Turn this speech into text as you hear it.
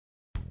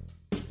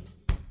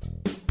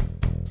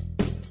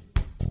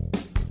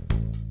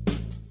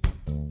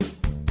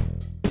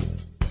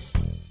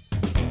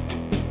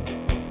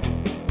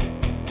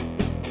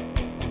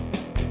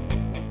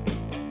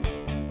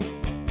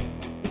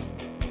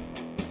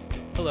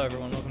Hello,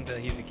 everyone. Welcome to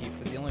He's a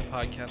Kiefer, the only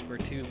podcast where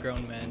two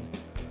grown men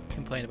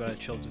complain about a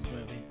children's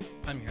movie.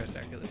 I'm your host,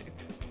 Eric Luke.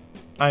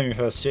 I'm your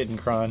host, Jayden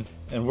Cron,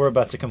 and we're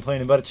about to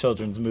complain about a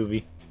children's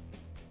movie.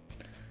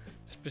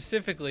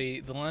 Specifically,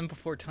 The Land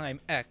Before Time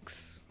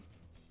X.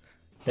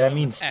 That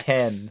means X.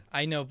 10.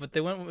 I know, but they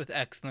went with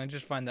X, and I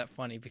just find that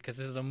funny because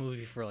this is a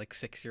movie for like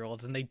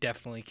 6-year-olds, and they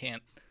definitely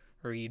can't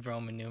read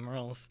Roman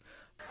numerals.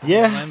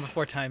 Yeah. The Land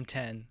Before Time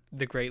 10,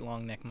 The Great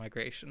Long Neck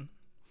Migration.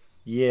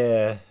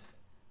 Yeah.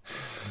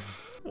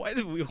 Why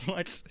did we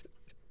watch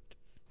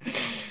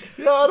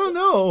Yeah, I don't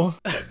know.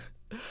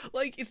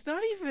 Like, it's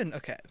not even...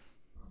 Okay.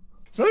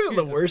 It's not even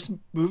Here's the worst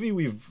movie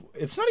we've...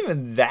 It's not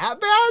even that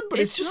bad, but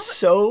it's just not...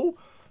 so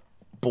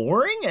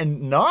boring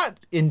and not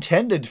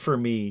intended for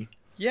me.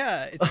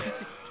 Yeah, it's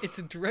just... it's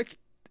a direct...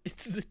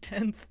 It's the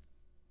 10th...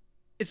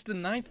 It's the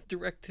 9th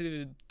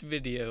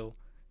direct-to-video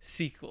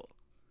sequel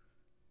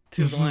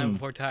to the Land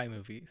Before Time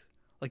movies.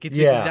 Like, it's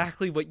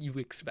exactly what you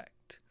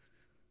expect.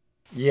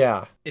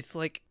 Yeah. It's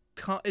like...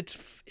 It's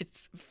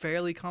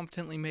fairly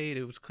competently made.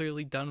 It was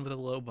clearly done with a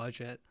low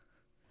budget.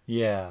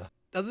 Yeah.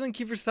 Other than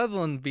Kiefer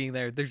Sutherland being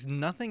there, there's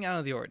nothing out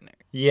of the ordinary.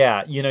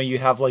 Yeah, you know, you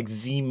have like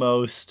the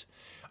most...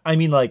 I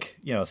mean, like,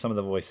 you know, some of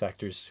the voice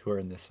actors who are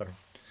in this are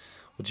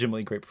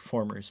legitimately great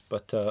performers,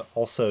 but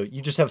also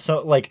you just have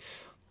some, like,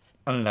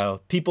 I don't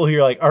know, people who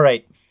are like, all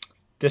right,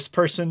 this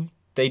person,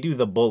 they do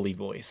the bully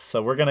voice,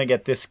 so we're going to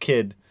get this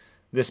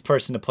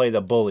person to play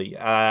the bully.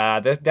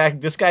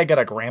 This guy got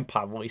a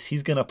grandpa voice.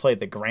 He's going to play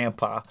the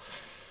grandpa.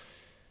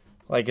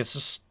 Like, it's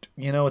just,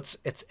 you know, it's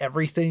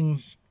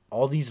everything.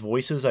 All these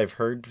voices I've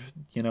heard,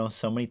 you know,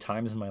 so many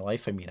times in my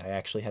life. I mean, I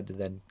actually had to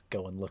then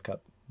go and look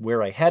up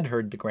where I had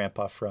heard the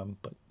grandpa from.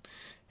 But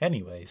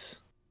anyways.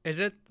 Is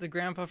it the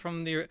grandpa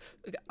from the...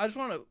 I just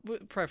want to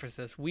preface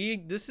this.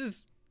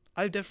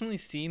 I've definitely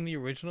seen the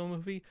original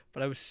movie,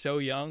 but I was so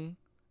young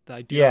that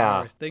I do not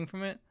remember a thing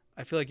from it.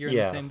 I feel like you're in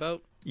the same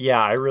boat.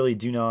 Yeah, I really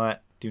do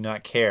not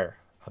care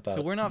about.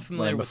 So we're not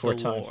familiar with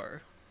the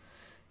lore.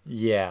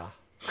 Yeah.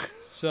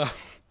 So,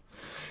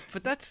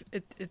 but that's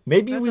it.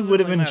 Maybe we would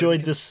have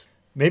enjoyed this.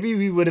 Maybe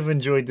we would have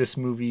enjoyed this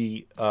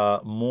movie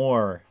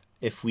more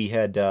if we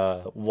had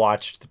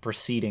watched the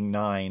preceding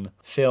 9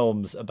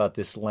 films about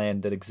this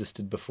land that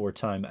existed before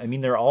time. I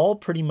mean, they're all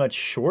pretty much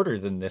shorter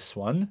than this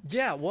one.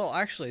 Yeah. Well,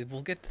 actually,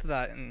 we'll get to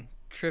that in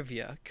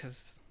trivia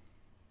because.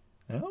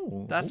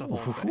 Oh. That's a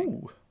whole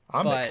thing.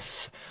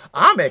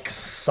 I'm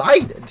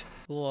excited.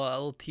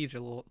 Little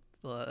teaser, what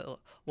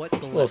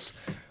the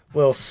lips.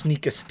 Little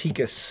sneakus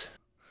peekus.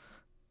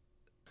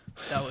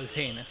 That was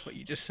heinous what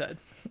you just said.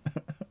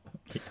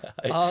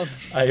 Yeah,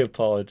 I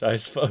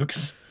apologize,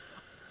 folks.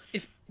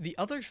 If the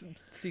other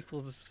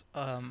sequels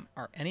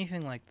are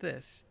anything like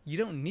this, you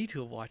don't need to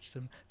have watched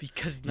them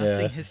because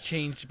nothing has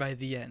changed by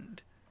the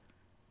end.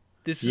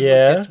 This is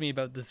what gets me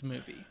about this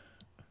movie.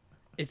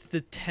 It's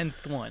the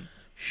 10th one.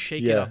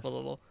 Shake it up a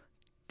little.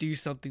 Do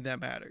something that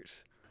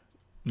matters.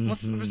 I'm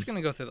just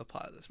gonna go through the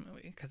plot of this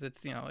movie because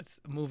it's a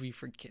movie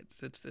for kids.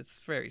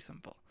 It's very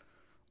simple.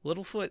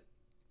 Littlefoot,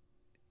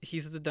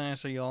 he's the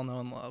dinosaur you all know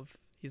and love.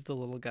 He's the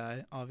little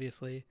guy,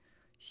 obviously.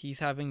 He's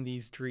having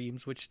these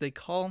dreams, which they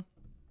call...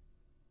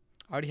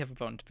 I already have a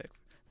bone to pick.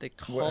 They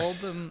call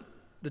them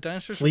the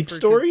dinosaurs. Sleep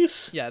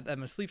stories? Yeah, I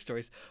mean sleep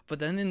stories. But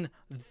then in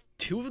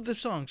 2 of the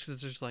songs,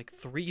 there's like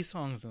 3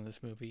 songs in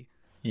this movie.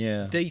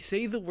 Yeah. They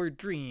say the word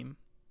dream,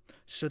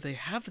 so they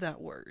have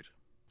that word.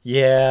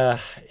 Yeah.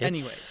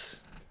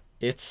 Anyways,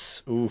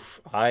 it's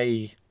oof.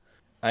 I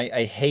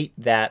hate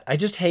that. I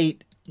just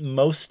hate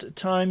most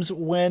times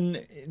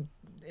when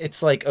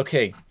it's like,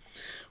 okay,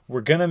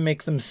 we're gonna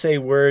make them say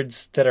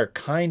words that are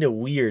kind of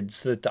weird,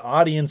 so that the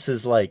audience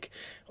is like,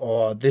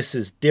 oh, this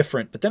is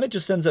different. But then it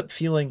just ends up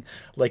feeling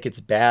like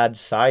it's bad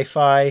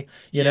sci-fi.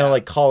 You know,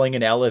 like calling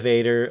an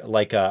elevator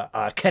like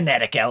a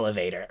kinetic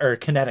elevator or a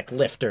kinetic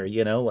lifter.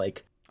 You know,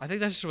 like. I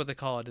think that's just what they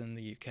call it in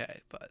the UK,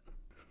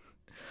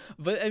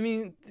 But I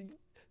mean,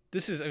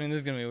 this is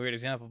gonna be a weird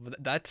example, but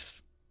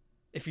that's,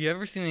 if you've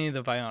ever seen any of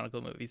the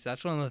Bionicle movies,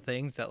 that's one of the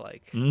things that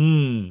like,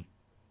 even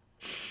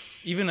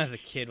as a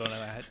kid when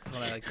I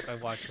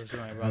watched this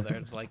with my brother,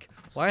 it's like,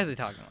 why are they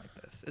talking like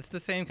this? It's the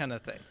same kind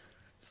of thing.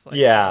 It's like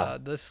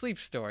the sleep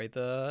story,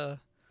 the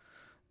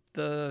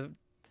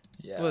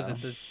what is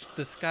it,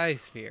 the sky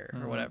sphere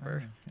or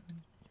whatever.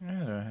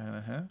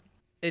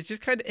 It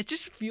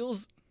just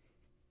feels.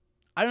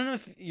 I don't know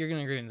if you're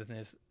gonna agree with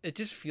this. It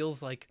just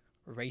feels like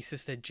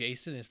racist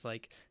adjacent. It's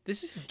like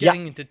this is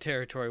getting into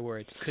territory where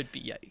it could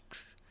be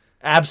yikes.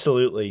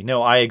 Absolutely.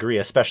 No, I agree.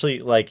 Especially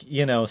like,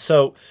 you know,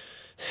 so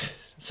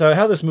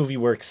how this movie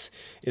works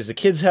is the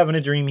kid's having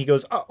a dream. He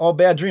goes, oh,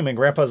 bad dream. And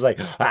Grandpa's like,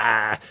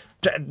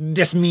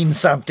 this means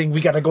something.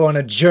 We got to go on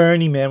a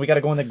journey, man. We got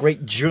to go on a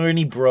great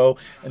journey, bro.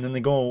 And then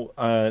they go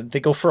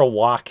for a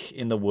walk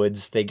in the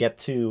woods. They get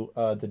to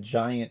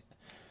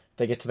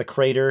the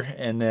crater,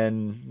 and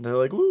then they're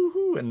like,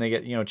 woohoo, and they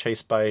get,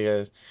 chased by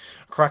a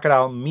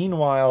crocodile.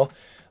 Meanwhile,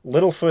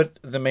 Littlefoot,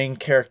 the main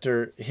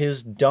character,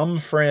 his dumb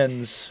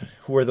friends,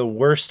 who are the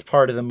worst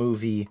part of the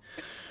movie,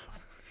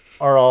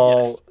 are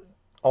all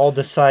all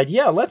decide,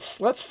 yeah, let's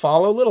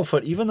follow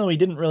Littlefoot, even though he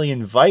didn't really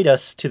invite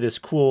us to this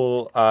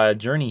cool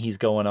journey he's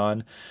going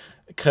on.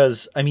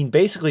 Because, I mean,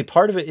 basically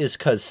part of it is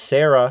because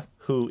Sarah,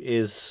 who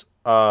is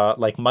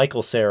like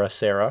Michael Sarah,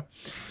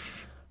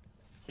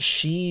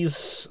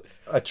 she's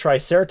a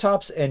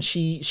Triceratops, and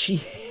she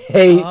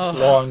hates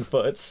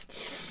Longfoots.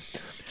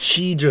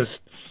 She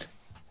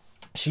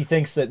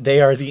thinks that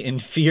they are the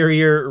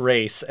inferior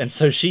race, and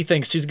so she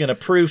thinks she's going to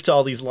prove to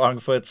all these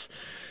Longfoots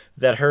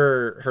that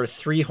her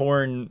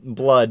 3-horn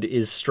blood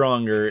is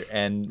stronger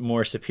and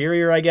more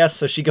superior, I guess.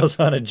 So she goes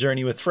on a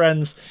journey with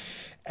friends,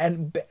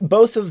 and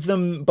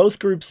both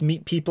groups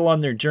meet people on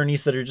their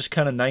journeys that are just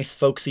kind of nice,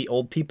 folksy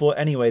old people.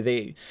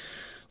 Anyway,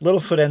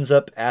 Littlefoot ends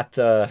up at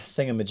the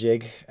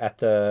thingamajig, at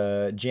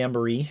the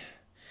jamboree,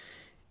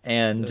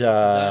 and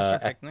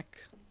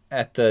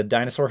at the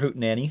dinosaur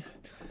hootenanny.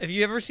 Have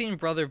you ever seen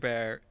Brother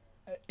Bear?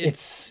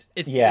 It's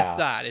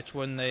that. It's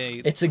when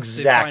It's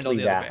exactly they find all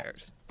the other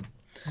bears.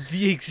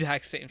 The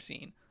exact same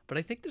scene. But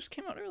I think this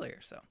came out earlier,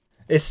 so.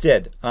 It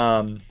did.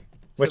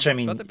 Which, I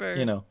mean,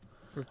 you know,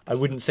 I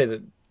wouldn't say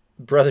that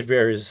Brother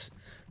Bear is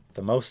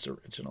the most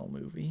original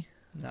movie.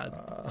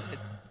 No,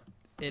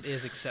 it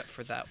is, except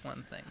for that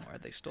one thing where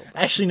they stole them.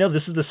 Actually, no,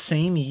 this is the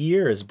same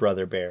year as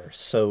Brother Bear,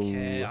 so...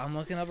 Okay, I'm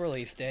looking up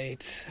release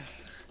dates.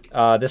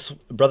 This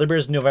Brother Bear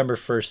is November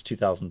 1st,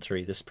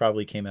 2003. This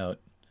probably came out.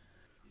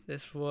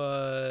 This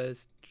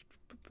was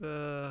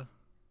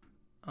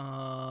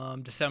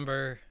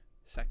December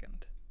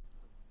 2nd.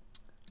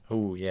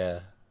 Oh, yeah.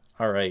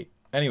 All right.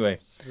 Anyway.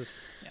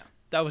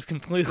 That was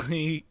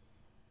completely...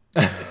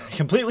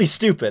 completely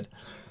stupid.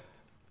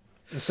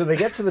 So they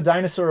get to the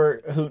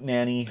dinosaur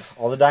hootenanny.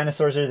 All the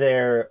dinosaurs are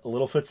there.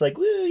 Littlefoot's like,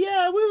 woo,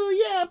 yeah,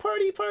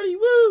 party,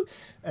 woo.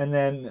 And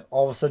then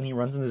all of a sudden he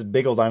runs into this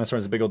big old dinosaur,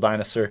 and this big old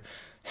dinosaur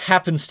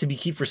happens to be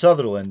Kiefer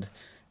Sutherland.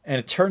 And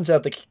it turns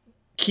out that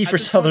Kiefer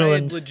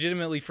Sutherland... I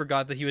legitimately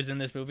forgot that he was in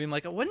this movie. I'm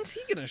like, when's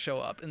he going to show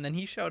up? And then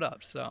he showed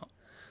up, so...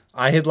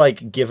 I had I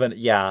gave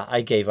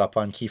up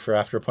on Kiefer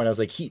after a point. I was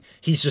like,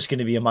 he's just going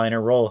to be a minor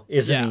role,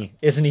 isn't he?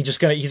 Isn't he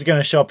just he's going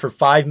to show up for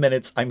 5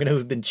 minutes. I'm going to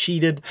have been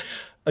cheated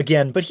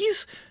again. But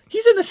he's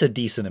in this a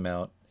decent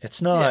amount.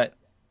 It's not... Yeah.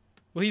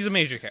 Well, he's a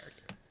major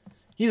character.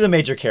 He's a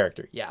major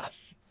character, yeah.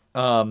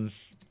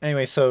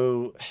 Anyway,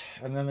 so...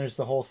 And then there's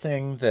the whole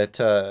thing that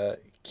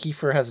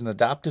Kiefer has an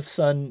adoptive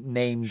son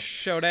named...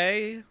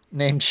 Shorty.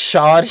 Named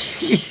Shoddy.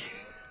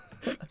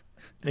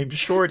 Named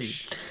Shorty.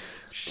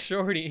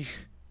 Shorty.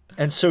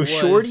 And so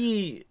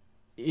Shorty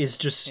is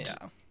just...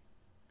 Yeah.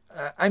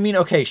 I mean,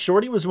 okay,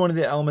 Shorty was one of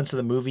the elements of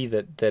the movie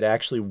that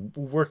actually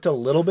worked a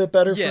little bit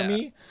better for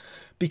me.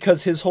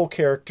 Because his whole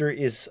character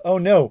is, oh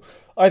no,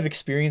 I've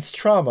experienced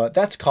trauma.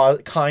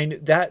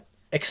 That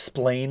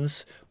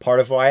explains part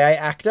of why I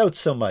act out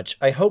so much.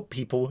 I hope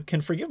people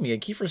can forgive me.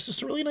 And Kiefer's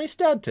just a really nice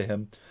dad to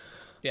him.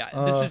 Yeah,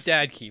 this is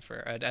Dad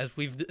Kiefer. As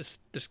we've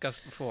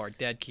discussed before,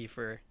 Dad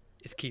Kiefer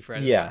is Kiefer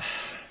at his best.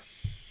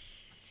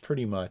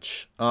 Pretty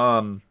much.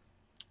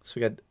 So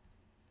we got,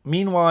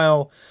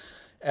 meanwhile,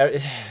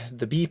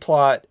 the B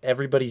plot,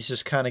 everybody's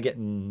just kind of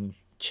getting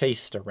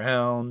chased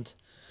around.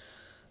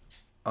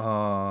 They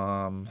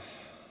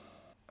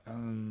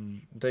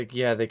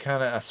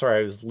kind of, sorry,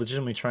 I was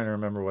legitimately trying to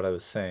remember what I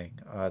was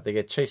saying. They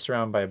get chased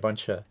around by a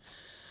bunch of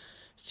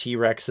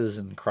T-Rexes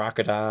and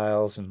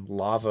crocodiles and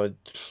lava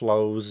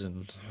flows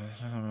and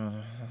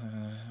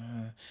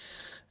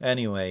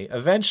anyway,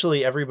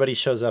 eventually everybody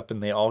shows up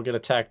and they all get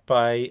attacked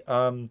by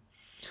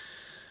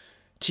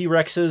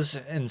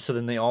T-Rexes, and so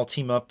then they all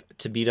team up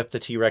to beat up the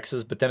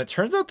T-Rexes, but then it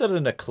turns out that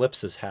an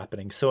eclipse is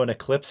happening. So an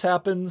eclipse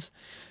happens,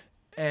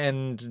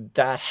 and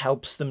that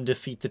helps them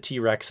defeat the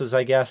T-Rexes,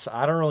 I guess.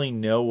 I don't really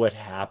know what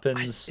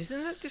happens.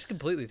 Isn't that just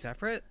completely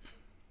separate?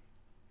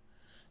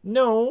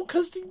 No,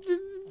 because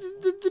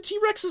the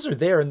T-Rexes are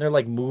there, and they're,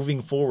 like,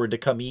 moving forward to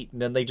come eat,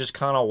 and then they just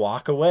kind of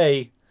walk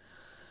away.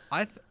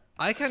 I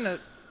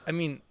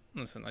mean,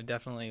 listen, I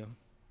definitely...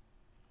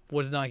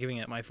 was not giving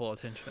it my full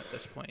attention at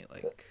this point.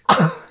 Like,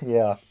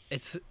 yeah,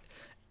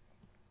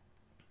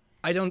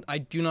 I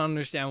do not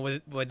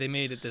understand why they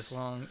made it this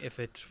long if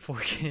it's for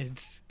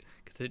kids,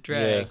 because it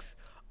drags.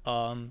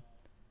 Yeah.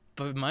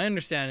 But my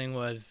understanding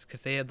was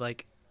because they had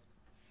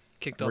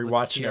kicked off. We're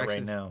watching it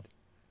right now.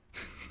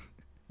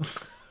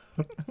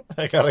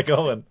 I got it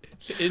going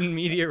in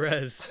media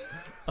res.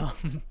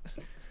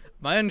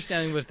 My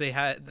understanding was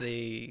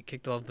they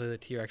kicked all the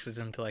T-Rexes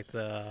into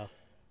the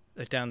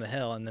down the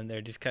hill, and then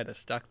they're just kind of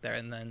stuck there,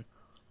 and then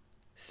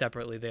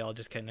separately they all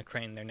just kind of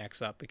crane their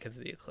necks up because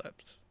of the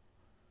eclipse.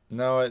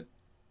 No,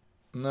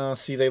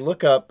 see, they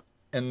look up,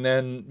 and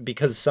then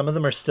because some of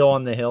them are still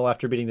on the hill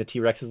after beating the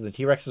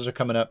T-Rexes are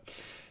coming up,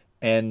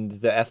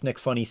 and the ethnic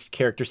funny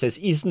character says,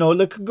 "It's no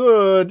look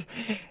good,"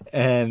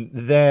 and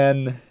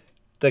then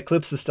the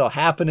eclipse is still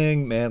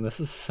happening. Man, this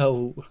is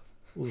so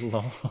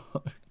long.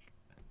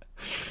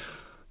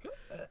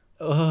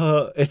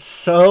 It's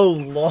so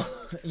long.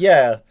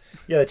 Yeah,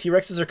 the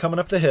T-Rexes are coming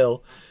up the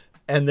hill,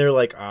 and they're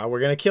like, we're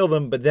going to kill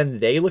them. But then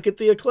they look at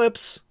the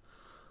eclipse.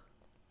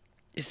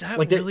 Is that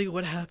really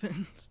what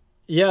happens?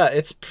 Yeah,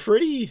 it's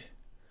pretty...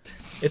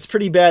 It's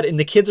pretty bad. And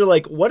the kids are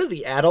like, what are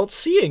the adults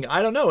seeing?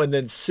 I don't know. And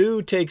then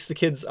Sue takes the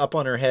kids up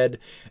on her head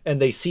and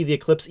they see the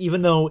eclipse,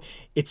 even though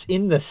it's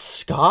in the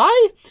sky.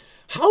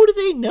 How do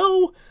they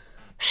know?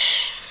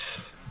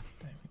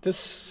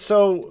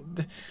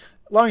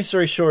 Long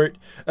story short,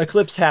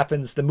 eclipse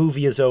happens. The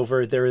movie is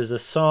over. There is a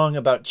song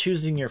about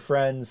choosing your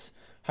friends,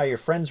 how your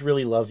friends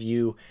really love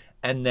you.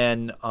 And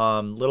then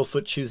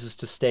Littlefoot chooses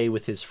to stay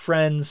with his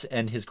friends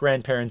and his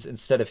grandparents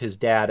instead of his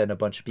dad and a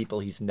bunch of people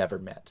he's never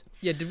met.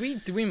 Yeah, did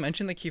we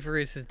mention that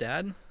Kiefer is his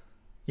dad?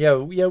 Yeah,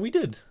 we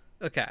did.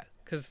 Okay,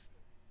 because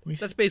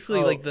that's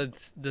basically like the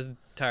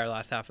entire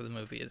last half of the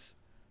movie is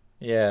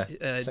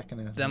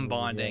them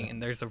bonding,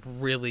 and there's a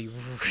really,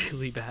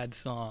 really bad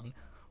song,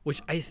 which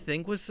I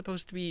think was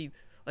supposed to be,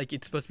 like,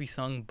 it's supposed to be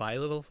sung by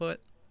Littlefoot,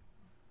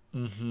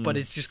 but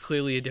it's just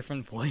clearly a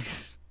different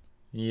voice.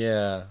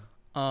 Yeah.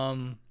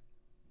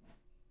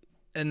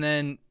 And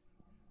then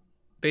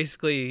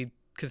basically,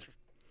 because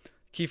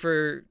the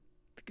Kiefer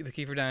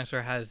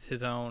dinosaur has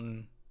his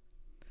own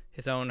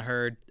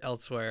herd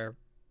elsewhere,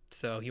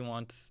 so he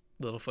wants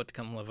Littlefoot to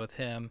come live with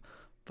him,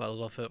 but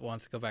Littlefoot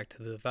wants to go back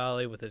to the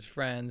valley with his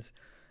friends.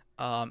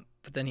 But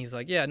then he's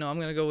like, yeah, no, I'm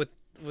gonna go with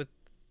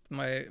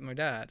my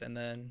dad, and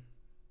then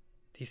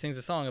he sings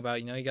a song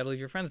about, you gotta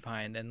leave your friends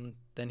behind, and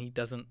then he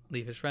doesn't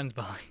leave his friends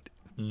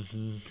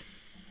behind.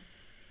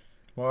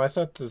 Well, I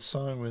thought the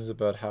song was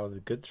about how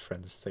the good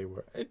friends they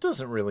were. It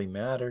doesn't really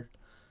matter.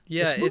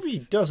 Yeah, this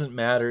movie doesn't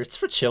matter. It's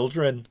for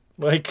children.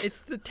 Like, it's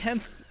the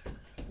 10th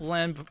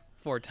Land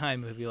Before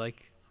Time movie.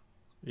 Like,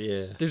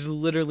 yeah, there's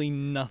literally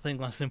nothing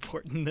less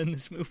important than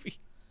this movie.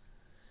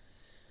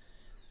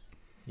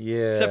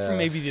 Yeah. Except for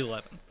maybe the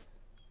 11th.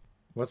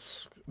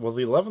 The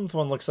 11th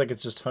one looks like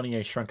it's just Honey,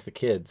 I Shrunk the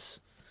Kids,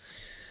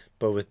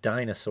 but with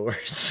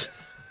dinosaurs.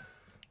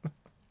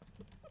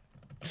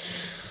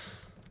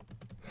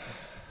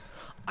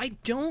 I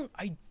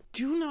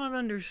do not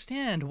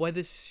understand why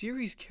this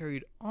series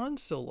carried on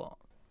so long.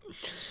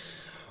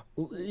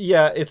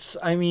 Yeah, it's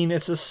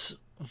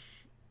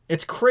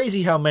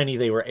crazy how many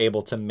they were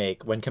able to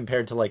make when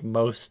compared to like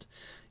most,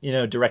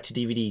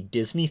 direct-to-DVD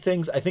Disney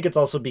things. I think it's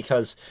also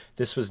because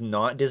this was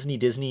not Disney.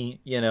 Disney,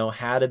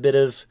 had a bit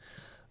of,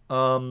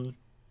 they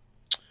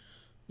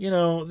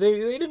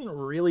didn't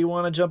really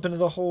want to jump into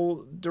the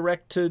whole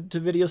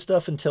direct-to-video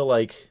stuff until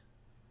like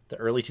the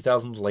early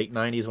 2000s, late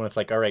 90s, when it's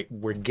like, all right,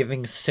 we're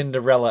giving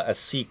Cinderella a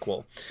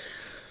sequel.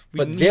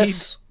 We need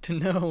to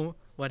know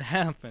what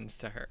happens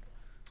to her.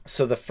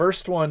 So the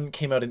first one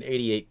came out in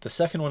 88. The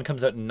second one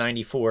comes out in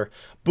 94.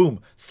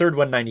 Boom. Third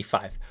one,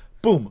 95.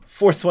 Boom.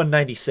 Fourth one,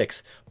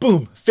 96.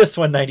 Boom. Fifth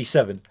one,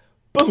 97.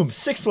 Boom.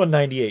 Sixth one,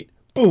 98.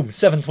 Boom.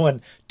 Seventh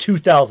one,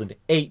 2000.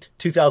 8,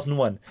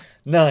 2001.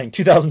 9,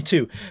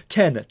 2002.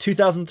 10,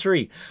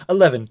 2003.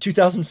 11,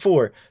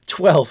 2004.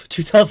 12,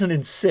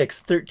 2006.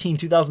 13,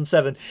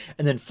 2007.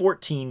 And then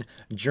 14,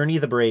 Journey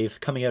of the Brave,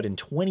 coming out in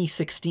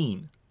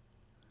 2016.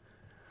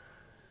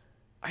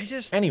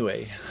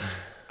 Anyway.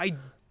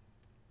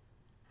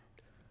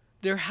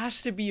 There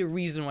has to be a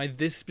reason why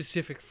this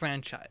specific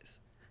franchise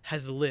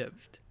has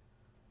lived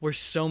where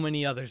so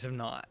many others have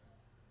not.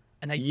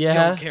 And I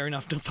don't care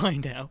enough to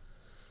find out.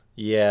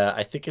 Yeah,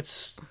 I think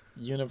it's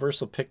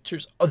Universal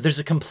Pictures. Oh, there's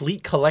a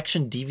complete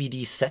collection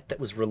DVD set that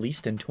was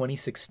released in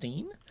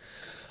 2016?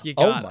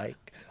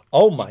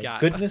 Oh my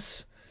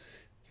goodness.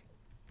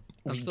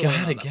 We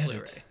gotta get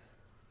it.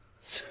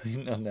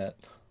 Sitting on that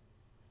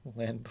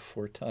Land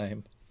Before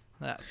Time.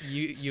 That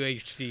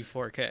UHD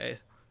 4K.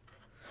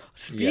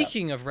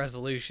 Speaking of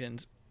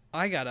resolutions,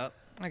 I got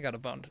another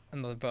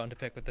bone to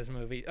pick with this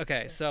movie.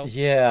 Okay, so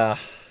yeah,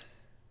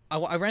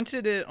 I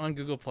rented it on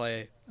Google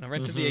Play. I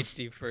rented the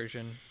HD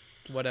version,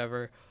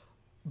 whatever.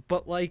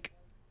 But like,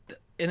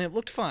 and it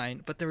looked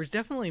fine. But there was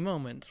definitely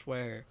moments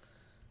where,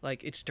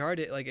 like,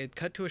 it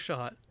cut to a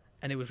shot,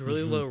 and it was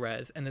really low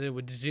res, and then it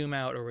would zoom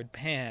out or would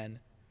pan,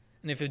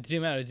 and if it would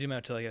zoom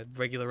out to like a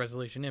regular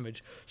resolution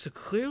image. So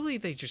clearly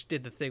they just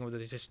did the thing where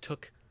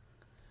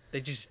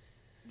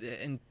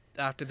and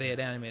after they had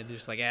animated, they're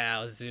just like,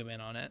 let's zoom in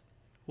on it.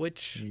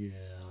 Which, yeah,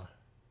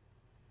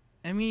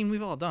 I mean,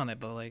 we've all done it,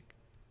 but like,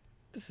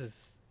 this is,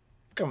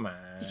 come on,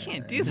 you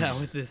can't do that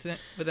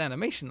with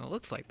animation that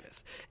looks like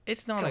this.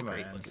 It's not a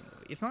great looking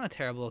movie. It's not a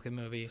terrible looking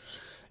movie.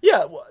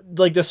 Yeah,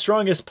 like the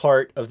strongest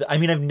part of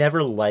I've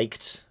never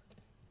liked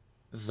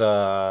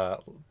the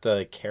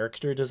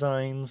character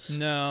designs.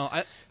 No,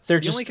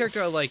 the only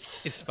character I like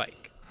is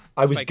Spike.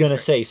 I was going to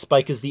say,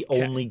 Spike is the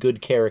only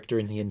good character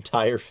in the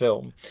entire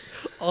film.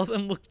 All of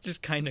them look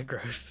just kind of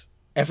gross.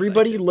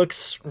 Everybody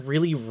looks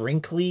really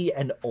wrinkly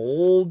and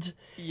old.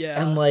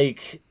 Yeah. And,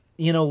 like,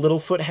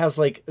 Littlefoot has,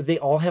 like, they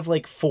all have,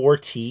 like, 4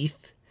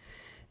 teeth.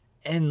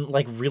 And,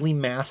 like, really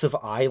massive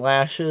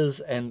eyelashes.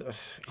 And,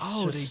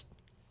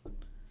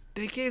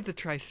 they gave the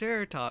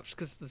Triceratops,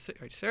 because the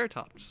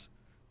Triceratops,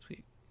 as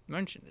we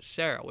mentioned, is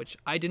Sarah, which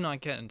I did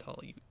not get until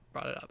you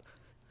brought it up.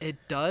 It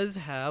does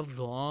have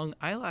long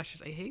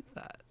eyelashes. I hate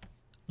that.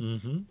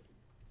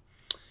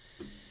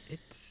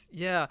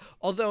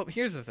 Although,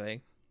 here's the thing.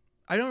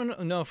 I don't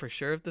know for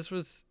sure if this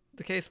was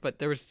the case, but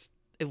there was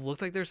it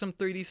looked like there's some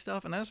 3D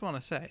stuff, and I just want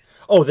to say,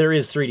 oh, there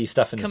is 3D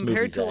stuff in this movie.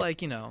 Compared to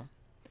like,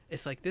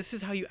 it's like this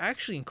is how you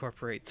actually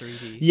incorporate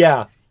 3D.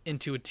 Yeah.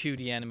 Into a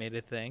 2D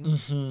animated thing.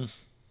 Mm-hmm.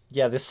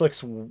 Yeah, this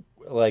looks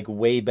like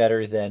way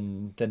better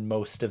than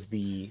most of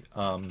the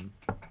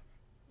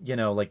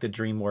like the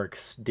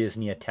DreamWorks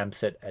Disney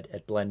attempts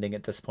at blending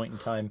at this point in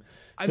time.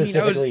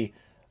 Specifically,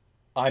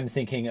 I'm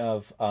thinking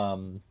of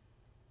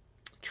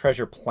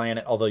Treasure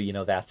Planet,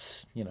 although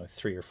that's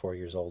 3 or 4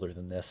 years older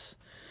than this.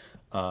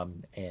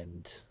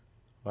 And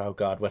oh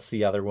god, what's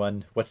the other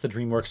one? What's the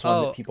DreamWorks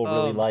one that people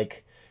really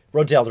like?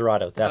 Road to El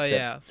Dorado. That's it.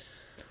 Yeah.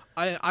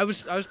 I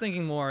was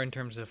thinking more in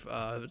terms of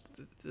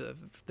the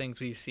things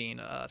we've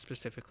seen,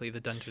 specifically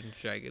the Dungeons and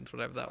Dragons,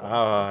 whatever that was.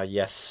 Ah,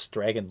 yes,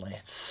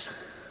 Dragonlance.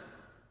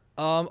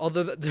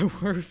 Although there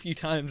were a few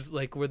times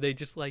like where they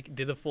just like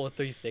did a full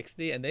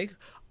 360, and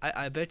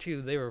I bet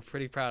you they were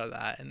pretty proud of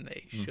that, and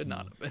they should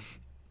not have been.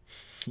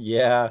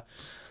 Yeah.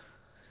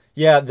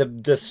 Yeah,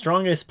 the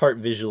strongest part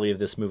visually of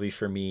this movie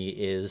for me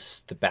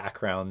is the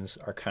backgrounds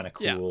are kind of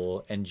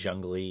cool and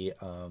jungly,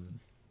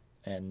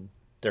 and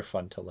they're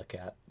fun to look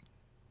at.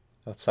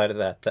 Outside of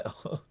that,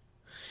 though.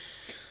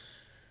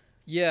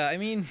 Yeah, I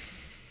mean,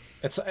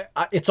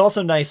 it's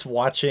also nice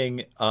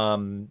watching a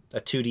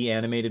 2D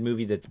animated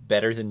movie that's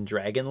better than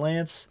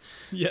Dragonlance.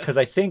 Yeah. Because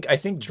I think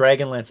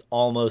Dragonlance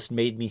almost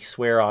made me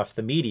swear off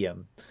the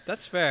medium.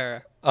 That's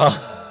fair.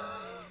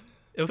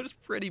 It was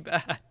pretty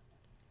bad.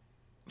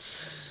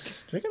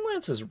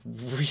 Dragonlance is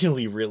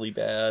really, really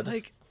bad.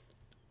 Like,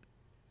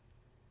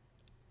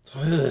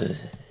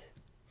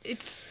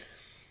 it's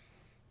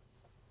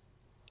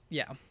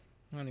yeah.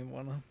 I don't even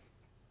wanna.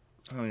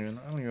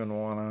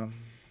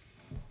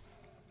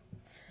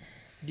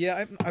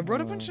 Yeah, I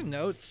wrote a bunch of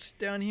notes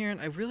down here, and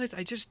I realized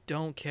I just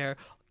don't care.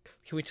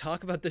 Can we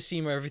talk about the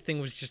scene where everything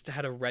was just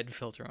had a red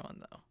filter on,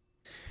 though?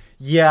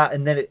 Yeah,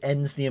 and then it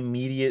ends the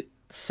immediate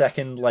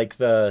second, like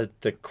the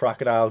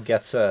crocodile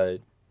gets a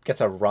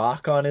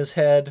rock on his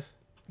head.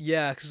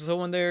 Yeah, because so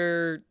when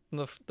the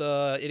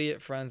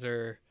idiot friends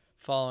are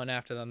following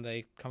after them,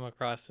 they come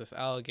across this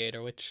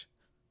alligator, which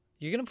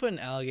you're gonna put an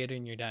alligator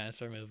in your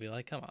dinosaur movie?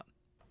 Like, come on.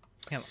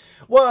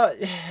 Well,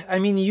 I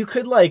mean, you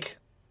could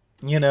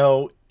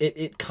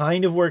it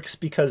kind of works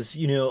because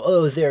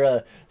they're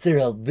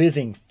a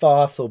living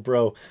fossil,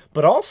 bro.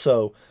 But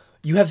also,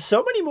 you have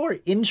so many more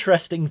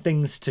interesting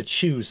things to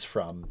choose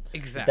from.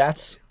 Exactly.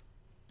 That's,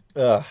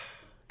 because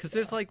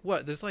there's like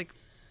what? There's like,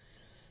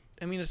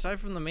 I mean,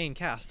 aside from the main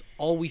cast,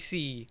 all we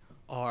see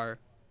are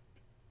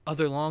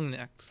other long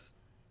necks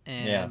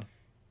and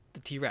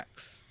the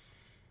T-Rex.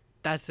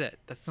 That's it.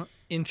 That's not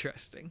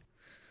interesting.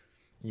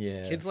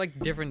 Yeah. Kids like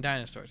different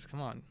dinosaurs. Come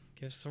on,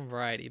 give us some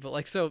variety. But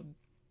like, so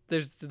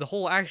there's the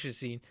whole action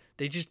scene.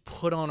 They just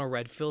put on a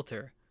red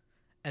filter,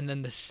 and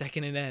then the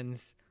second it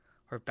ends,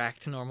 we're back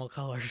to normal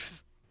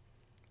colors.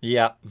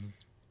 Yeah.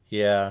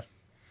 Yeah.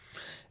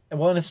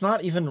 Well, and it's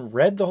not even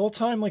red the whole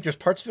time. Like, there's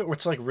parts of it where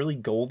it's like really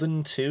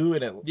golden too,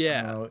 and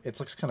it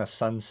looks kind of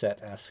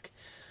sunset-esque.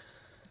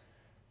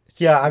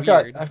 Yeah, I've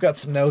got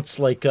some notes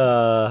like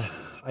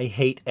I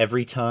hate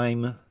every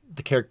time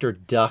the character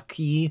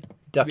Ducky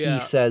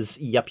says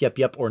yep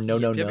or no.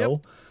 Yep.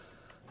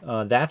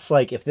 That's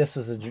like if this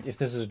was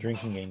a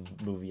drinking game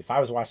movie. If I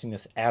was watching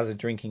this as a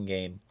drinking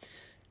game,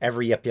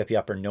 every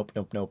yep or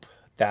nope.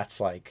 That's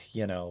like,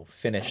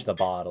 finish the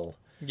bottle.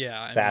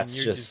 Yeah, that's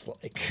just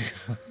like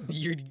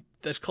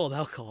that's called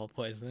alcohol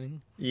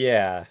poisoning.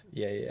 Yeah.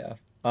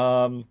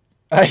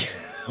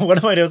 One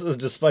of my notes was,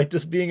 despite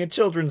this being a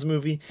children's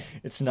movie,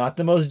 it's not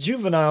the most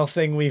juvenile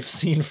thing we've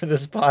seen for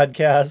this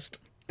podcast.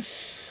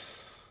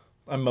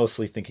 I'm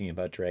mostly thinking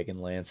about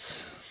Dragonlance.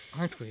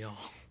 Aren't we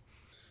all?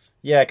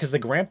 Yeah, because the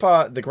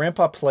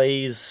grandpa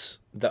plays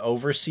the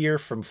Overseer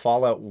from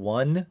Fallout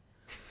 1.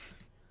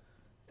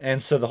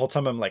 And so the whole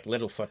time I'm like,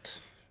 Littlefoot,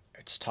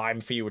 it's time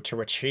for you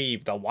to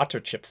achieve the water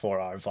chip for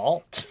our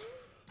vault.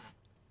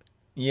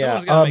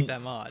 Yeah. Someone's gotta make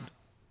that mod.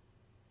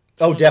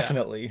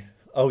 Definitely.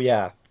 Oh,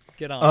 yeah.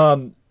 Get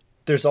on.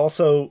 There's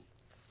also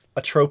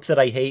a trope that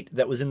I hate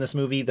that was in this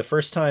movie. The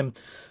first time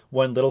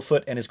when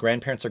Littlefoot and his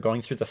grandparents are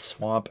going through the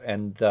swamp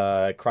and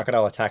the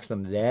crocodile attacks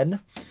them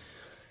then,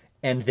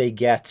 and they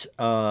get,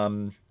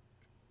 and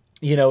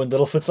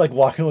Littlefoot's like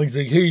walking along, he's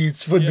like, hey,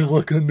 it's fun to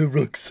walk on the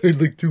rocks. I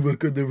like to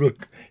walk on the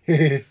rock.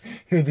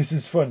 This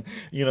is fun.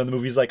 The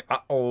movie's like,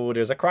 uh-oh,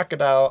 there's a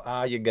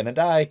crocodile. You're gonna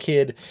die,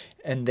 kid.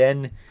 And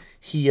then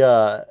he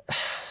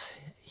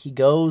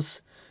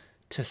goes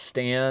to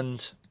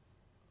stand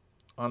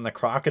on the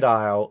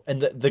crocodile,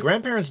 and the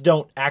grandparents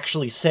don't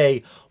actually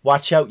say,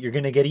 watch out, you're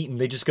gonna get eaten.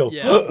 They just go,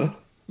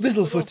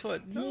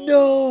 Littlefoot,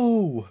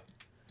 no.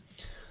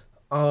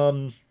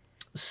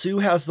 Sue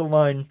has the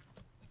line,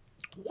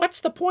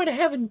 what's the point of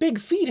having big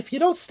feet if you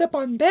don't step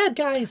on bad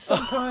guys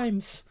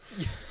sometimes?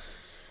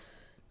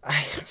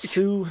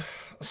 Sue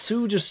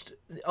just,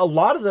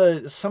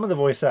 some of the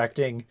voice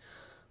acting,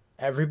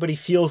 everybody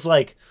feels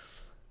like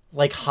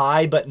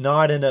high, but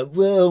not in a,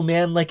 whoa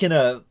man, like in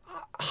a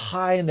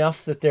high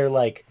enough that they're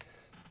like,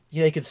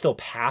 they can still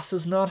pass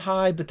as not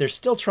high, but they're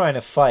still trying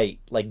to fight,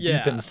 like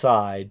deep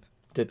inside.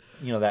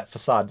 that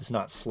facade does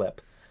not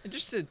slip. And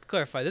just to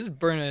clarify, this is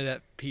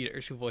Bernadette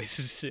Peters who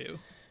voices Sue.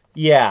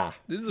 Yeah.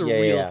 This is a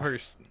real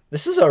person.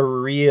 This is a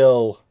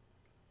real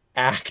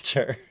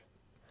actor.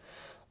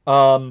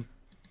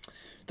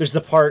 There's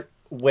the part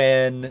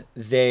when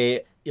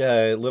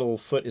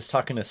Littlefoot is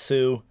talking to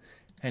Sue,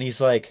 and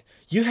he's like,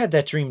 "You had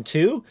that dream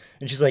too?"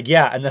 And she's like,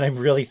 "Yeah." And then I'm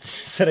really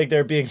sitting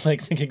there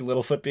thinking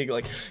Littlefoot being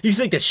like, "You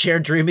think that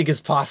shared dreaming is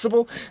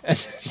possible?" And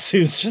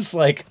Sue's just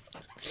like,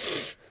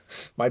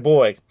 "My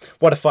boy,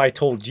 what if I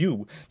told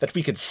you that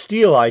we could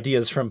steal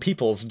ideas from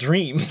people's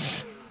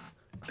dreams?"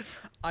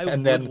 I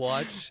would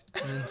watch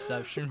an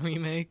Inception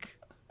remake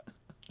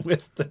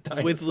with the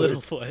dinosaurs. With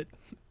Littlefoot.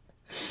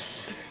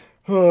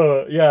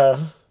 Yeah.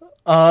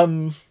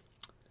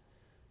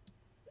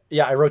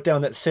 Yeah, I wrote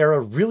down that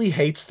Sarah really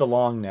hates the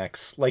long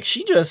necks. Like,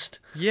 she'll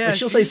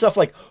say stuff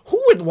like,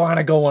 "Who would want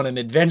to go on an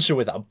adventure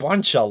with a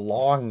bunch of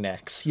long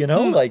necks?" You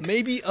know, like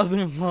maybe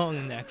other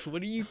long necks.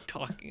 What are you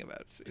talking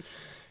about, Sue?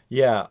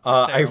 Yeah,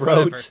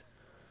 Sarah,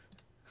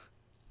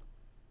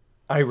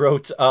 I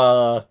wrote,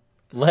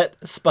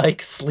 "Let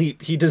Spike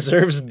sleep. He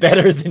deserves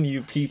better than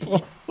you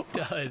people." He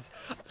does.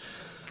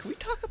 Can we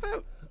talk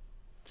about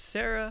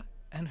Sarah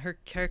and her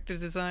character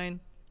design?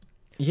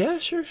 Yeah,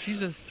 sure.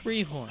 She's a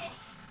 3-horn,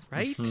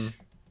 right?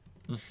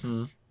 Mm-hmm.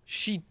 Mm-hmm.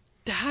 She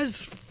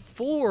has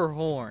 4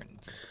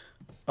 horns.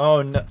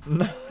 Oh, no.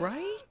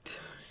 Right?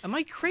 Am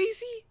I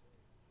crazy?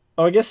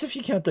 Oh, I guess if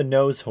you count the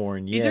nose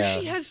horn, yeah. Either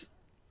she has...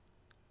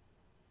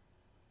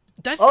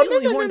 That's the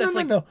only horn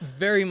that's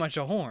very much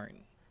a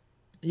horn.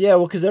 Yeah,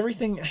 well, because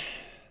everything...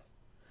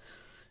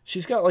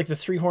 She's got, like, the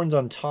 3 horns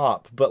on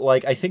top, but,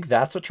 like, I think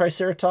that's what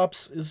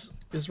Triceratops is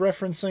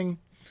referencing.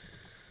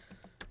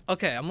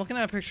 Okay, I'm looking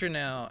at a picture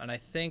now, and I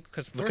think...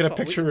 Because first of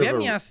all, we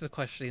haven't asked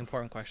the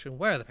important question.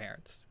 Where are the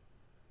parents?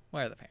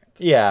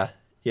 Yeah.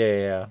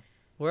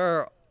 Where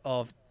are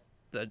all of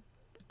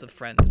the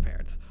friends'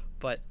 parents?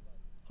 But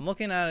I'm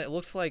looking at it. It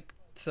looks like...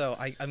 So,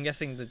 I'm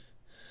guessing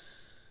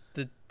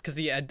because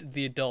the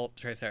adult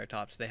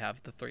Triceratops, they have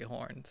the 3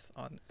 horns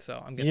on.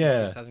 So I'm guessing she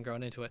just hasn't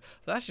grown into it.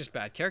 But that's just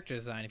bad character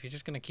design. If you're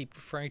just going to keep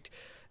referring to...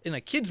 In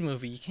a kid's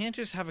movie, you can't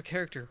just have a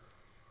character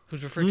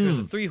who's referred to as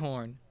a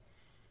 3-horn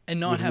and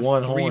not have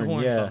 3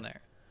 horns on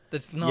there.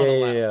 That's not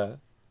allowed. Yeah.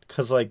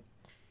 Because, like...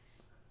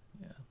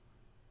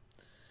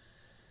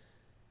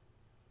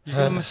 You're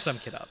going to mess some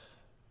kid up.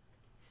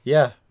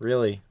 Yeah,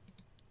 really.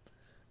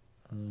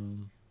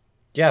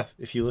 Yeah,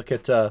 if you look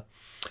at...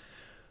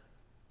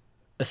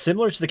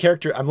 similar to the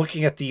character, I'm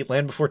looking at the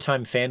Land Before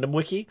Time fandom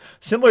wiki.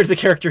 Similar to the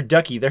character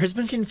Ducky, there has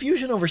been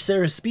confusion over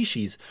Sarah's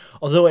species,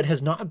 although it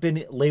has not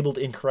been labeled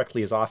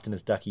incorrectly as often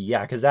as Ducky.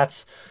 Yeah, because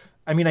that's...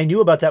 I mean, I knew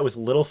about that with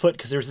Littlefoot,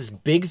 because there was this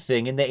big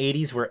thing in the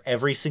 80s where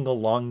every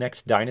single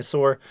long-necked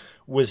dinosaur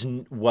was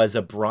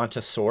a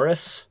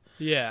brontosaurus.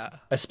 Yeah.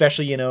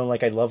 Especially,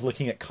 like, I love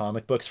looking at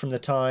comic books from the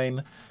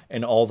time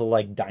and all the,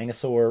 like,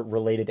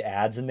 dinosaur-related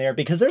ads in there,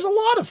 because there's a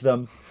lot of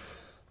them.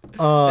 They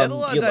had a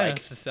lot of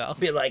dinosaurs to sell.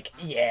 Be like,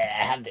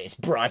 yeah, have this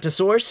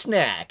brontosaurus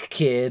snack,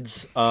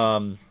 kids.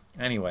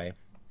 Anyway,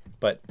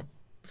 but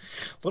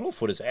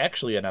Littlefoot is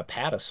actually an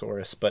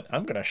apatosaurus, but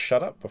I'm gonna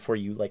shut up before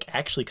you, like,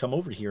 actually come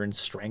over here and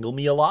strangle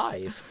me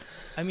alive.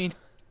 I mean,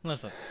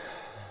 listen,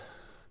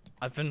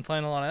 I've been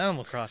playing a lot of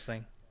Animal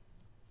Crossing.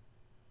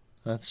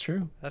 That's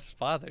true. That's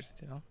fathers,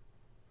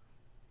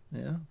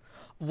 Yeah.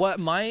 What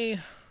my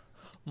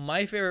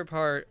favorite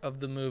part of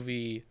the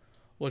movie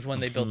was when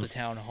they built the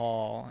town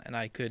hall and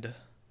I could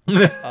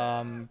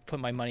put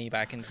my money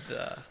back into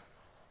the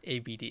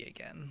ABD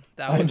again.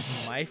 That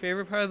was my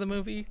favorite part of the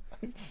movie.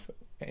 I'm so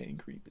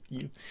angry with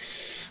you.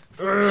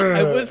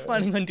 I was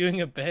planning on doing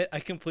a bit. I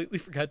completely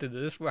forgot to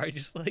do this where I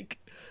just, like,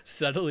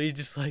 subtly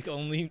just, like,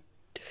 only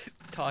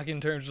talk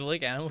in terms of,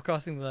 like, Animal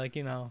Crossing, like,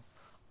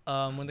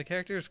 when the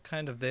characters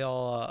they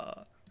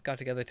all got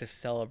together to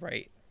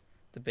celebrate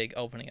the big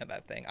opening of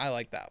that thing. I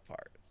like that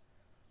part.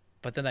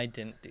 But then I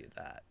didn't do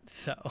that,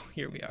 so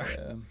here we are.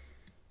 Yeah.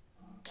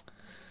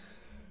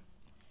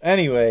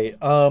 Anyway,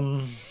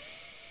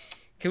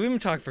 Can we even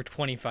talk for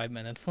 25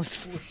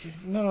 minutes?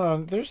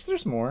 No,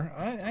 there's more.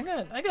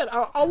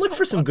 I'll look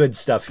for some good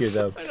stuff here,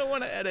 though. I don't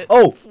want to edit.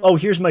 Oh,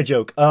 here's my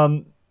joke.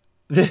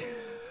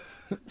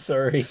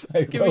 Sorry.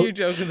 Give me your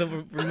joke and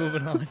then we're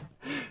moving on.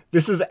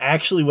 This is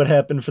actually what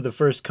happened for the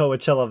first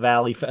Coachella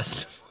Valley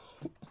Festival.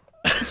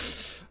 You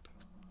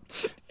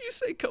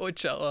say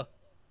Coachella.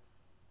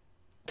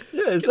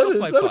 Yeah, is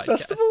that a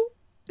festival?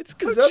 It's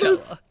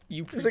Coachella.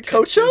 Is it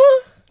Coachella?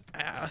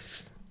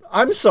 Ass.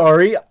 I'm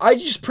sorry. I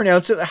just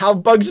pronounce it how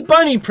Bugs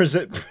Bunny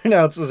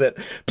pronounces it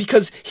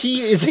because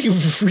he is a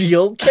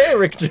real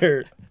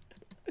character.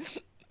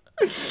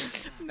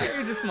 Now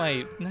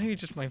you're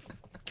just my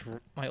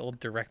old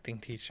directing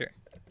teacher.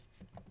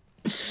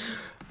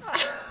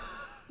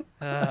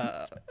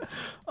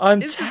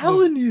 I'm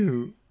telling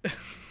you.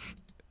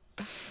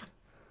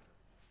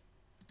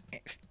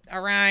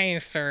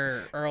 Arise,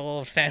 Sir Earl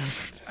of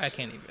Sandwich. I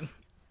can't even.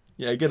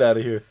 Yeah, get out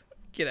of here.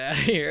 Get out of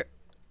here.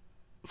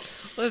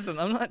 Listen,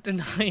 I'm not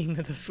denying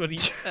that that's what he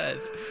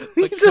says.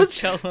 But He says-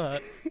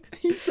 Coachella,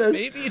 He says,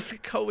 maybe it's a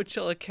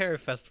Coachella Care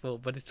Festival,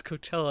 but it's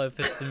Coachella if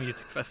it's the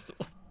music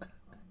festival.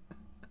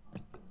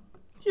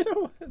 you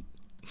know what?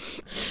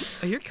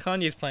 I hear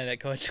Kanye's playing at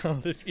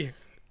Coachella this year.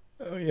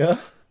 Oh, yeah?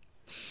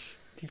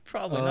 He's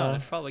probably not.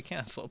 It's probably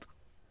canceled.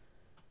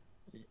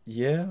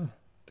 Yeah.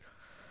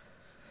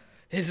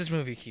 Is this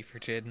movie Kiefer,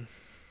 Jaden?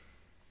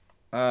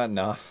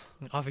 No.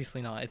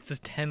 Obviously not. It's the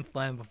 10th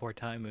Land Before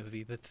Time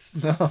movie. That's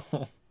No.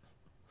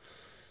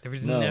 there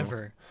was No.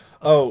 never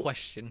a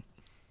question.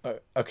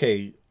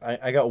 Okay,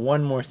 I got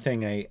one more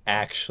thing I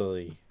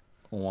actually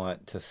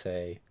want to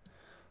say.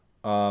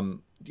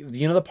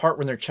 You know the part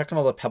when they're chucking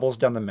all the pebbles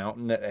down the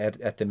mountain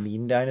at the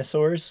mean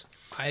dinosaurs?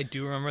 I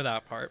do remember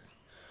that part.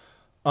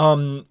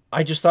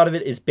 I just thought of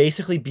it as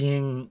basically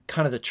being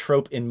kind of the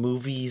trope in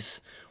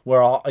movies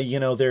where all,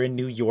 they're in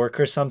New York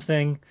or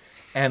something,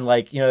 and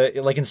like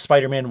in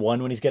Spider-Man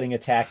 1 when he's getting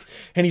attacked,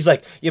 and he's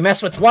like, "You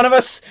mess with one of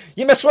us,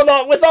 you mess with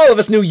all of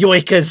us New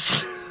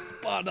Yorkers."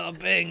 Bada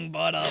bing,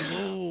 bada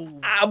boo.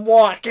 I'm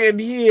walking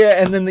here,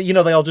 and then they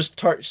all just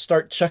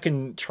start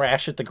chucking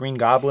trash at the Green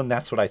Goblin.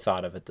 That's what I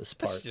thought of at this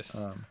part.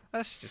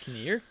 That's just New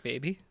York,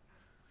 baby.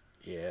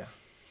 Yeah,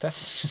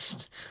 that's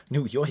just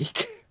New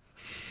York.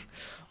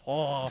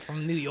 Oh,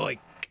 from New York.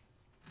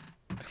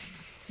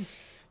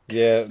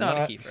 Yeah, It's not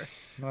a Kiefer.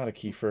 Not a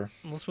Kiefer.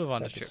 Let's move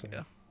on to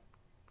trivia.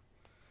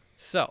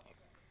 So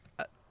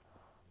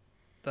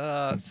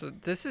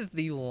this is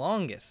the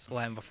longest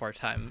Land Before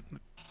Time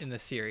in the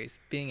series,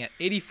 being at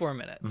 84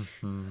 minutes.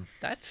 Mm-hmm.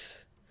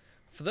 That's,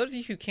 for those of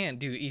you who can't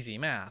do easy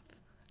math,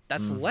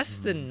 that's less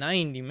than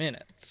 90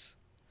 minutes.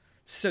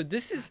 So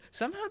this is,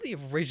 somehow the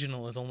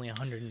original is only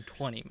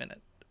 120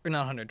 minutes. Or not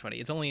 120,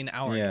 it's only an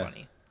hour and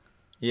 20.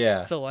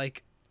 Yeah. So,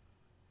 like,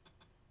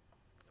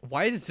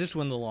 why is this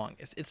one the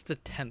longest? It's the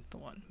 10th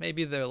one.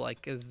 Maybe they're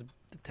like, is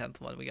the 10th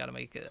one, we gotta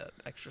make it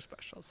extra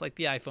special. It's like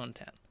the iPhone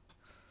 10.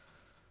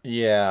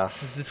 Yeah.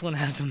 This one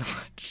hasn't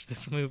watched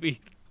this movie.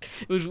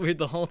 It was weird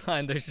the whole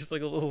time. There's just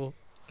like a little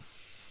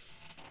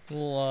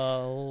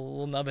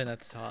nubbin at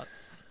the top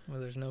where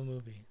there's no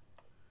movie.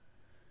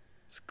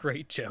 It's a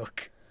great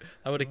joke.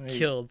 I would have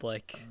killed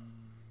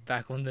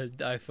back when the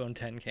iPhone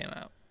 10 came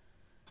out.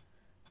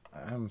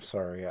 I'm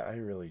sorry, I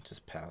really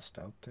just passed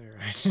out there.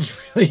 I didn't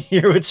really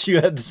hear what you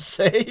had to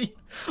say.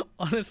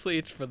 Honestly,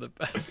 it's for the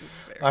best.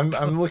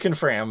 I'm looking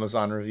for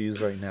Amazon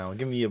reviews right now.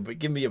 Give me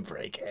a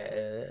break.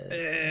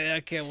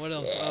 Okay, what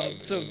else?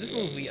 So this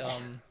movie,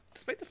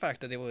 despite the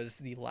fact that it was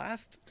the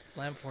last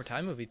Land Before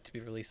Time movie to be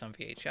released on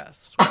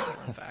VHS,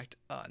 in fact,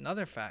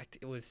 another fact,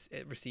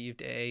 it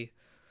received a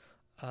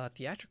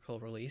theatrical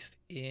release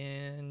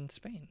in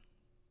Spain.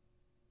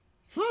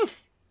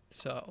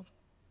 So.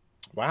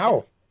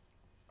 Wow.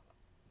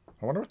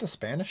 I wonder what the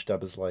Spanish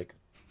dub is like.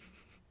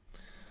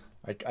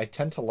 I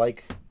tend to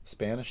like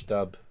Spanish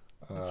dub.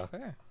 That's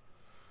fair.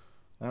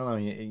 I don't know.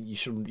 You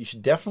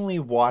should definitely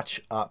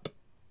watch Up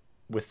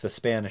with the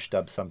Spanish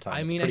dub sometime.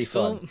 I mean,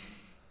 fun.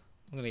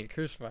 I'm gonna get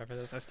crucified for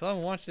this. I still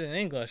haven't watched it in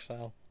English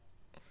though.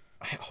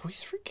 I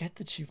always forget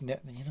that you've never.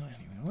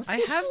 Anyway. I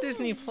have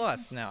Disney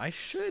Plus now. I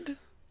should.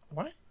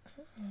 What?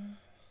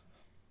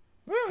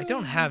 I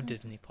don't have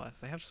Disney Plus.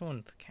 I have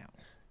someone's account.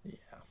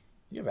 Yeah,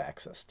 you have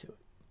access to it.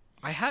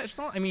 I have. It's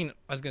not. I mean,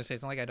 I was gonna say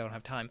it's not like I don't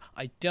have time.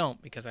 I don't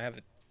because I have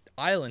an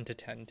island to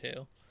tend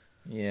to.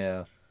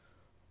 Yeah.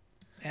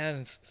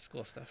 And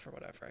school stuff or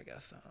whatever, I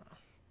guess.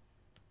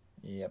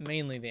 Yep.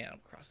 Mainly the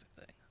Animal Crossing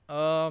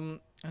thing.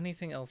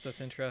 Anything else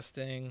that's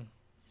interesting?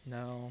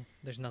 No,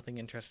 there's nothing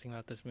interesting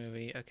about this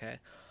movie. Okay.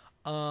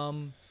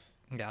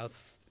 Yeah.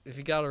 If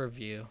you got a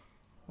review,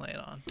 lay it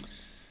on.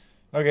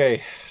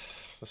 Okay.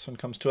 This one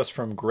comes to us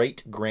from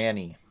Great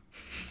Granny.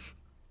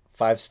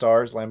 5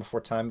 stars, Land Before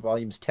Time,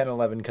 volumes 10 and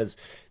 11, because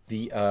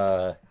the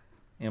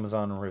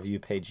Amazon review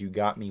page you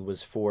got me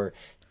was for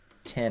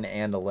 10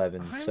 and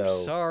 11. I'm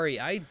sorry.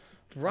 I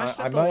rushed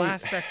at the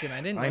last second.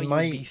 I didn't know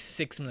you'd be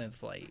 6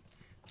 minutes late.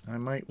 I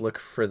might look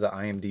for the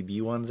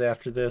IMDb ones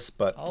after this,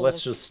 but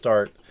let's just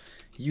start.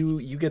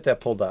 You get that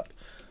pulled up.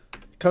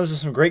 It comes to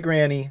us from Great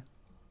Granny,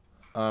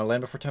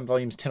 Land Before Time,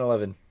 volumes 10 and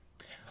 11.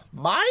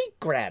 My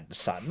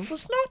grandson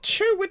was not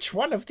sure which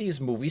one of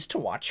these movies to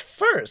watch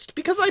first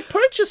because I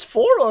purchased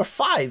 4 or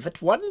 5 at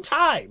one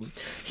time.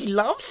 He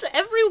loves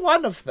every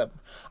one of them.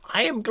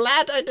 I am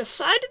glad I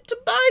decided to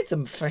buy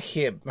them for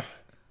him.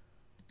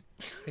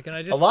 Hey, can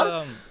I just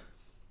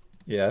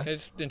yeah? Can I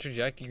just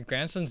interject? Your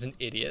grandson's an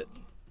idiot.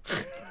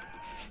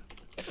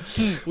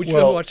 Which one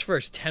to watch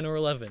first, 10 or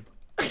 11?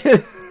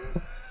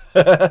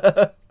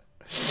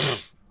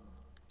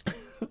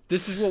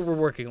 This is what we're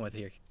working with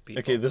here.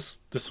 People. Okay, this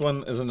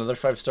one is another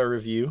 5-star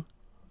review,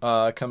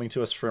 coming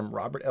to us from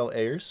Robert L.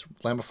 Ayers,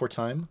 Land Before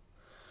Time.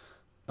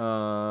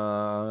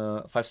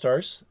 5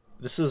 stars.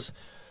 This is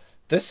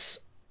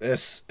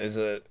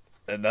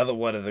another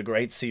one of the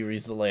great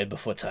series, The Land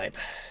Before Time.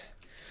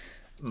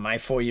 My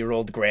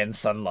 4-year-old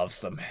grandson loves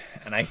them,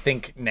 and I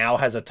think now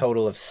has a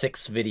total of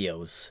 6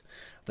 videos.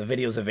 The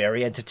videos are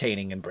very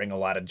entertaining and bring a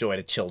lot of joy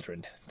to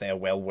children. They are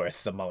well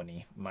worth the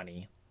money.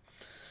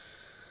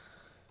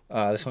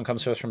 This one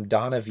comes to us from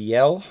Donna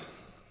Viel.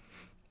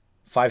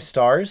 5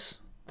 stars.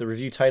 The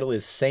review title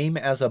is Same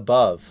as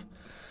Above.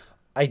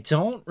 I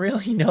don't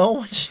really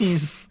know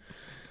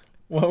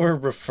what we're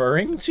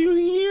referring to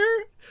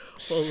here.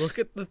 Well, look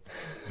at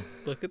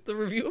the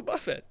review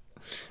above it.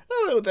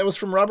 Oh, that was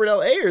from Robert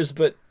L. Ayers,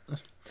 but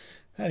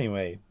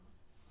anyway,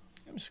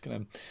 I'm just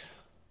gonna.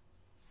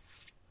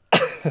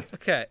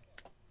 Okay,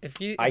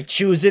 I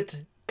choose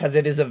it because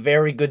it is a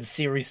very good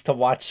series to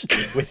watch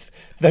with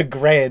the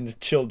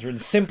grandchildren.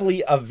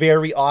 Simply a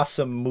very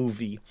awesome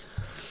movie.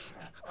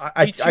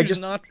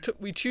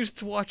 We choose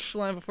to watch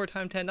Land Before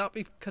Time 10 not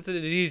because it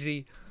is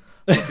easy,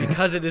 but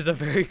because it is a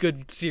very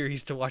good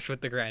series to watch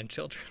with the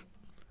grandchildren.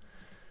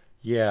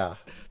 Yeah.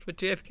 That's what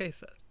JFK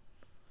said.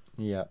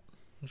 Yeah.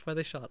 That's why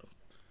they shot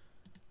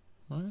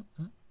him.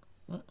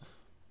 What?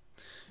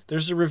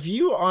 There's a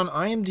review on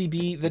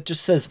IMDb that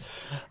just says,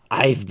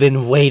 I've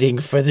been waiting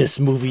for this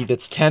movie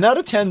that's 10 out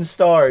of 10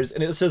 stars.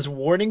 And it says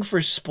warning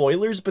for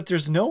spoilers, but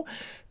there's no...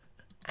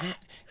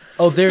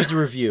 Oh, there's the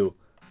review.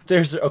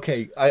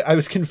 Okay, I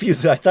was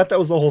confused. I thought that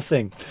was the whole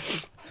thing.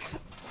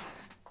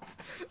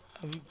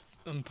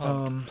 I'm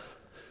pumped.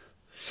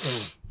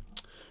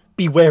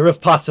 Beware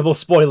of possible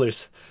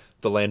spoilers.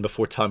 The Land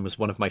Before Time was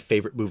one of my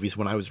favorite movies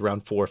when I was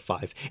around 4 or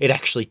 5. It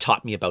actually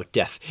taught me about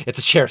death. It's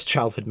a cherished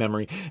childhood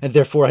memory, and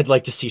therefore I'd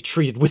like to see it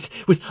treated with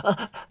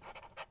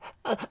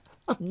a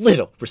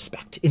little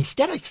respect.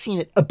 Instead, I've seen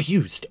it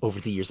abused over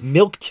the years,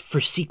 milked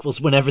for sequels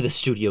whenever the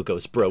studio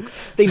goes broke.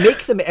 They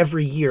make them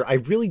every year.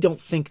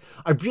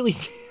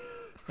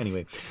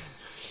 Anyway.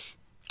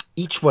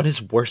 Each one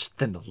is worse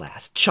than the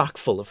last, chock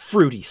full of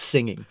fruity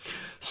singing.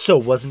 So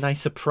wasn't I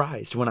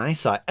surprised when I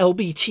saw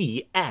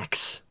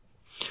LBTX.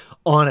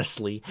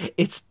 Honestly,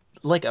 it's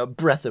like a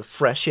breath of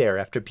fresh air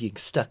after being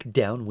stuck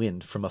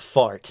downwind from a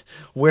fart.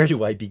 Where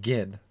do I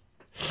begin?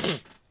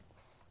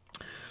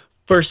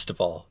 First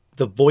of all,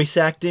 the voice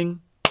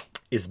acting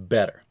is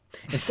better.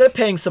 Instead of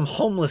paying some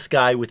homeless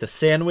guy with a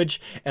sandwich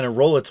and a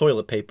roll of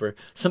toilet paper,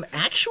 some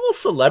actual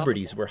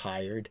celebrities were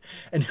hired.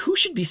 And who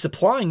should be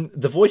supplying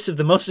the voice of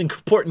the most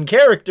important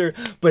character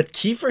but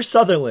Kiefer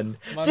Sutherland?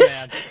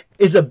 This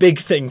is a big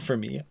thing for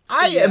me.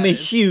 I am a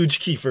huge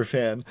Kiefer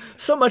fan.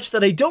 So much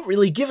that I don't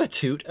really give a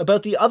toot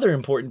about the other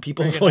important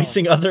people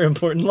voicing other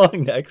important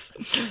long necks.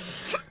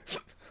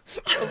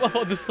 Of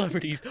all the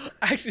celebrities,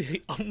 I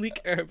actually only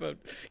care about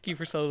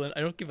Kiefer Sutherland.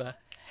 I don't give a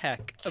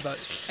heck about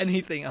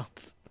anything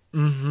else.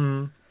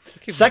 Mm-hmm.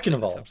 Second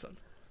of all,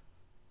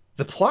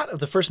 the plot of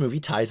the first movie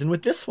ties in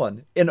with this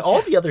one. In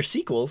all the other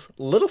sequels,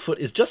 Littlefoot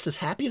is just as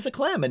happy as a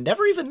clam and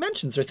never even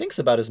mentions or thinks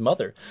about his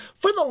mother.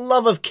 For the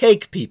love of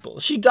cake, people,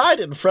 she died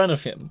in front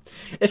of him.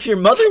 If your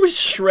mother was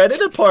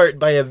shredded apart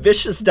by a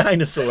vicious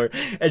dinosaur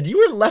and you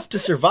were left to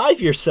survive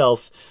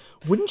yourself,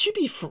 would you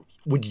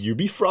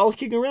be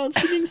frolicking around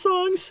singing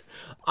songs?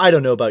 I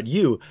don't know about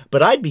you,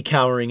 but I'd be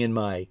cowering in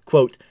my,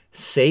 quote,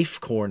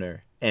 safe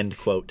corner, end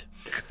quote.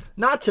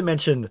 Not to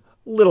mention,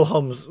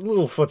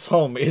 Littlefoot's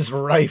home is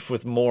rife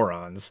with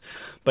morons.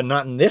 But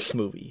not in this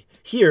movie.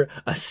 Here,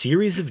 a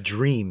series of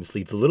dreams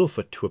leads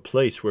Littlefoot to a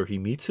place where he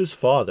meets his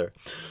father.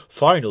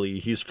 Finally,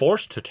 he's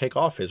forced to take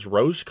off his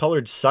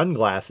rose-colored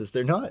sunglasses.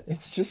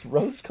 It's just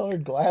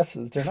rose-colored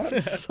glasses. They're not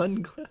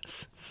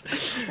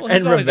sunglasses. Well,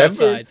 and remember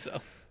outside, so.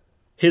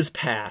 His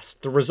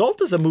past. The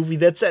result is a movie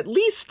that's at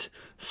least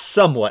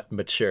somewhat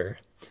mature.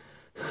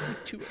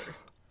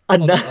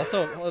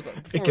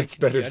 It gets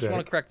better. I just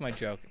want to correct my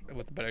joke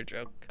with a better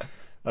joke.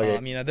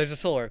 Okay. There's a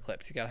solar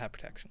eclipse. You gotta have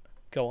protection.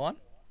 Go on.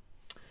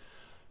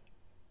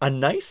 A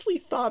nicely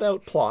thought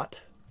out plot.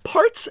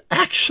 Parts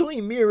actually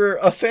mirror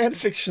a fan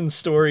fiction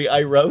story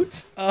I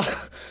wrote.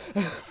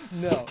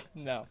 No.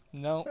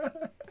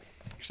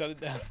 Shut it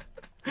down.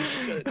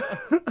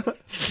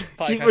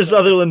 Kiefer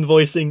Sutherland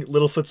voicing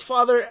Littlefoot's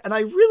father, and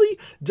I really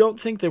don't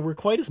think there were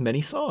quite as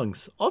many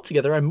songs.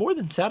 Altogether, I'm more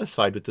than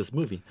satisfied with this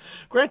movie.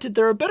 Granted,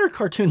 there are better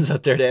cartoons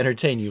out there to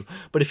entertain you,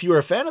 but if you are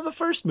a fan of the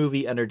first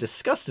movie and are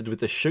disgusted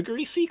with the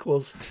sugary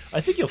sequels,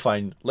 I think you'll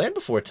find Land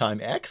Before Time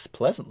X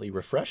pleasantly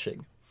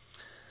refreshing.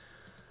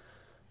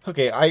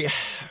 Okay,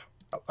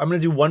 I'm gonna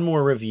do one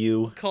more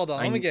review. Hold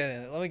on, let me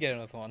get in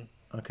with one.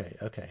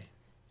 Okay.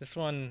 This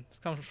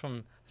comes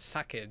from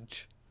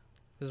Sakage.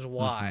 This is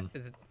why. Mm-hmm.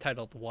 It's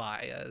titled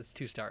Why. It's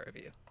 2-star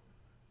review.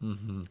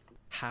 Mm-hmm.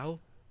 How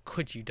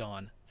could you,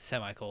 Don?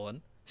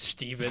 Semicolon.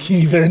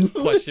 Steven?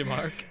 Question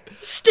mark.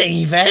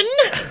 Steven?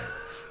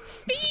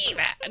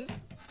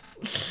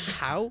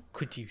 How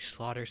could you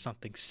slaughter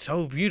something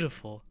so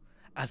beautiful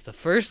as the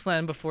first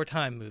Land Before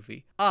Time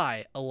movie?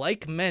 I,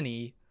 like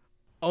many,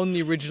 own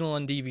the original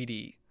on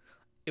DVD.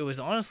 It was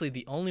honestly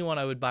the only one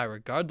I would buy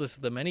regardless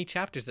of the many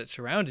chapters that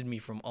surrounded me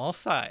from all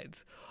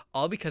sides.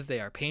 All because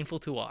they are painful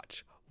to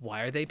watch.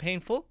 Why are they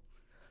painful?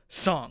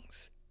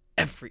 Songs.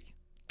 Every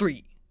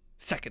 3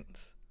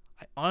 seconds.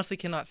 I honestly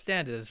cannot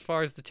stand it as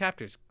far as the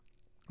chapters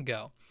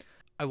go.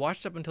 I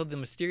watched up until the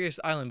mysterious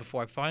island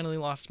before I finally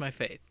lost my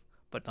faith.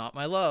 But not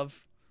my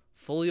love.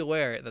 Fully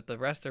aware that the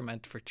rest are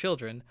meant for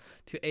children,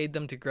 to aid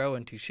them to grow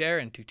and to share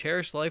and to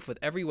cherish life with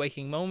every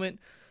waking moment.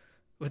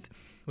 with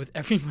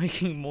every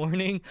waking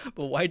morning,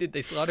 but why did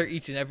they slaughter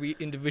each and every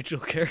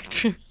individual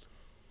character?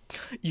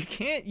 You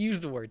can't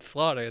use the word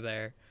slaughter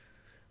there.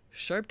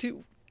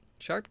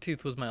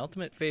 Sharptooth was my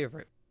ultimate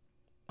favorite.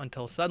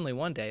 Until suddenly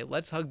one day,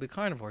 let's hug the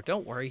carnivore.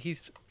 Don't worry,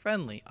 he's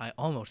friendly. I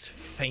almost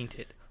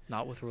fainted.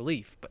 Not with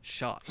relief, but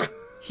shock.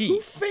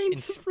 Who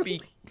faints with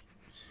relief?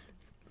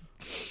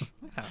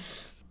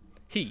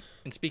 He,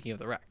 and speaking of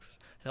the Rex,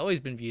 had always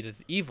been viewed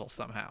as evil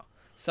somehow.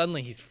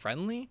 Suddenly he's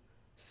friendly?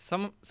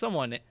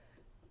 Someone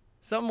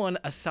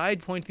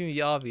aside pointing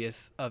the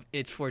obvious of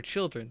it's for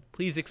children,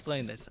 please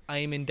explain this. I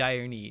am in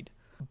dire need.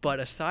 But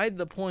aside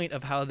the point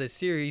of how this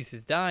series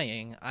is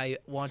dying, I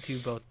want to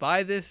both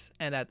buy this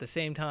and at the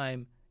same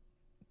time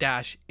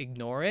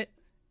ignore it.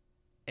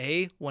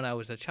 When I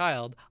was a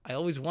child, I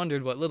always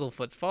wondered what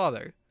Littlefoot's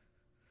father.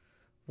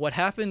 What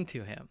happened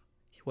to him?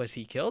 Was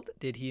he killed?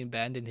 Did he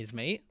abandon his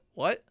mate?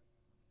 What?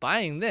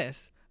 Buying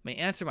this may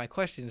answer my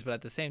questions, but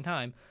at the same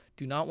time,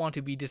 do not want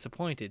to be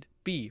disappointed.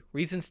 B.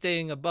 Reason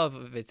staying above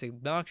of its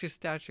obnoxious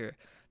stature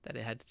that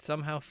it had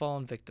somehow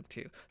fallen victim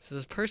to. So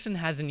this person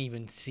hasn't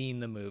even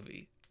seen the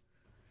movie.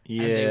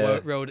 Yeah. And they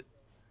wrote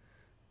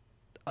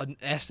an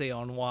essay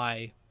on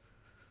why.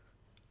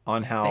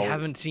 On how they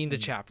haven't seen the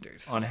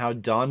chapters. On how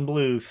Don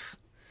Bluth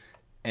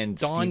and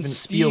Steven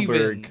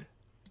Spielberg.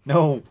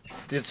 No,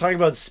 they're talking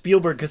about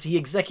Spielberg because he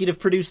executive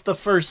produced the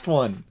first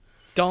one.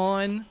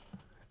 Don.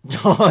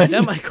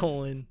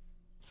 Semicolon.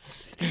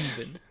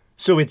 Steven.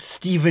 So it's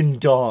Steven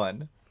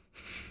Dawn.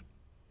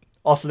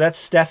 Also, that's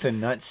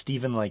Stefan, not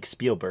Steven like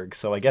Spielberg.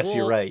 So I guess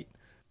you're right.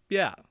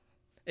 Yeah,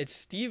 it's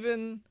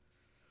Steven,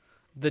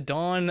 the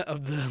Dawn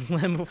of the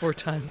Land Before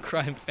Time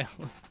crime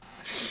family.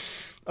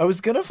 I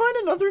was going to find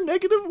another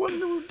negative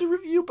one to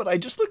review, but I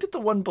just looked at the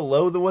one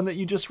below the one that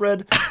you just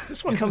read.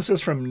 This one comes to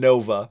us from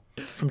Nova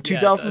from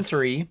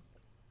 2003.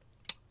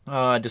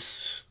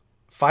 Just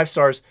 5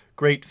 stars.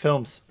 Great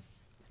films.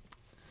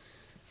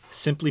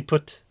 Simply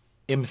put,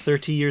 I'm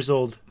 30 years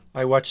old.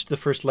 I watched the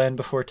first Land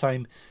Before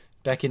Time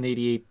back in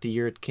 88, the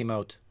year it came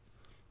out.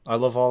 I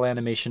love all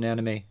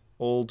anime.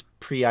 Old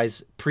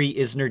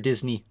pre-Eisner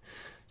Disney.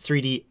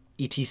 3D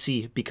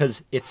etc.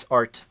 because it's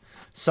art.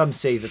 Some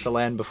say that the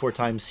Land Before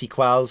Time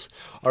sequels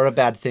are a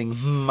bad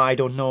thing. I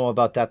don't know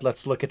about that.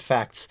 Let's look at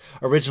facts.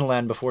 Original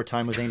Land Before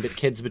Time was aimed at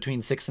kids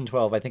between 6 and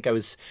 12. I think I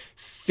was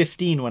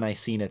 15 when I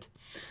seen it.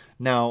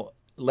 Now,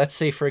 let's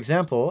say, for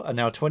example, a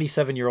now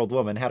 27-year-old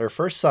woman had her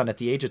first son at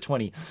the age of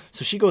 20.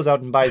 So she goes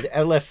out and buys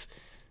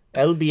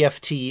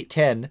LBFT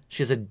 10.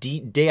 She has a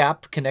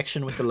DAP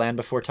connection with the Land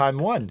Before Time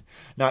 1.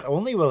 Not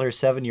only will her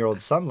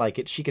 7-year-old son like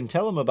it, she can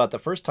tell him about the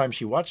first time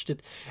she watched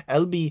it.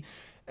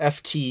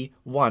 LBFT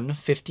 1,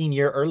 15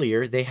 years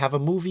earlier, they have a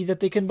movie that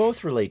they can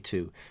both relate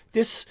to.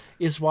 That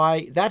is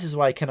why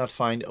I cannot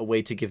find a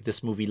way to give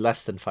this movie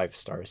less than 5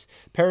 stars.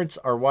 Parents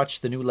are watch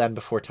the new Land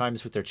Before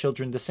Times with their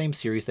children, the same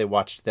series they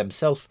watched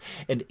themselves,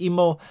 and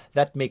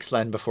that makes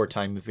Land Before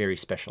Time very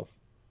special.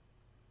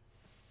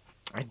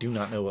 I do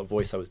not know what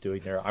voice I was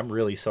doing there. I'm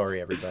really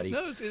sorry, everybody.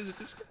 No,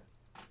 it's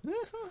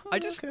I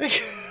just... Okay.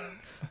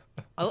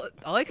 I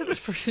like how this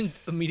person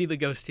immediately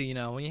goes to,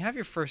 when you have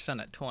your first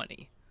son at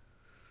 20.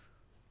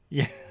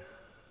 Yeah.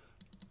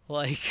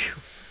 Like...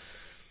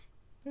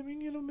 I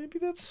mean, maybe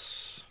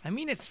that's... I'm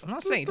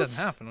not saying it doesn't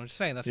happen. I'm just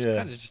saying that's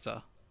kind of just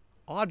a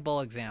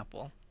oddball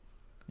example.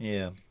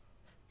 Yeah.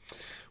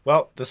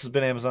 Well, this has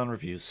been Amazon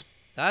Reviews.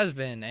 That has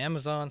been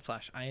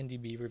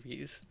Amazon/IMDb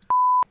Reviews.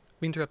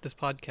 We interrupt this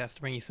podcast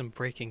to bring you some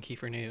breaking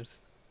Kiefer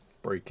news.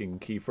 Breaking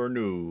Kiefer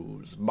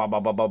news.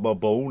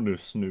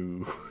 Bonus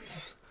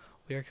news.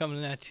 We are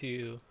coming at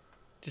you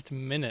just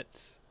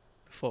minutes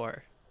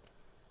before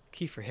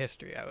Kiefer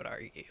history, I would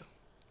argue.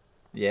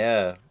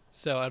 Yeah.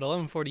 So at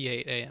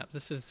 11:48 a.m.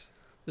 This is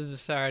the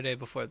Saturday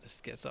before this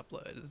gets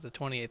uploaded. It's the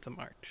 28th of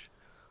March.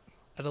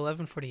 At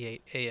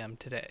 11:48 a.m.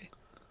 today,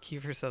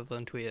 Kiefer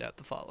Sutherland tweeted out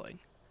the following: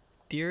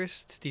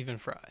 "Dearest Stephen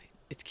Fry,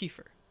 it's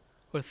Kiefer.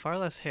 With far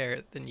less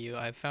hair than you,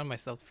 I have found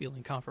myself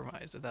feeling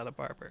compromised without a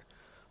barber.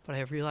 But I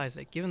have realized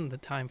that given the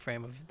time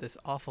frame of this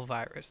awful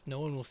virus, no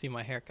one will see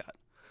my haircut.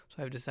 So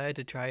I have decided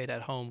to try it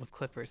at home with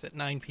clippers at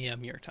 9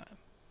 p.m. your time."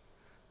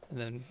 And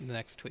then the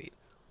next tweet: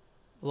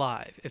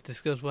 "Live. If this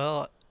goes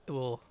well,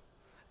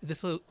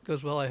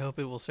 I hope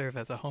it will serve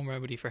as a home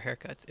remedy for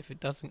haircuts. If it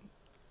doesn't,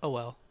 oh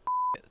well.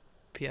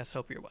 P.S.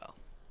 Hope you're well."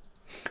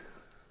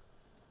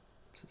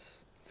 This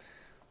is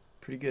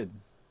pretty good.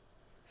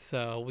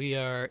 So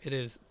it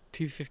is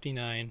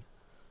 2:59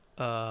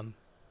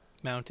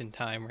 Mountain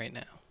Time right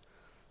now.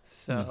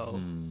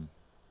 So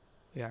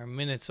we are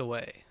minutes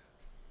away.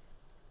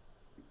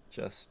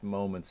 Just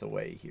moments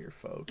away here,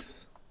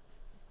 folks.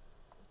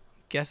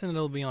 Guessing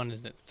it'll be on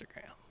his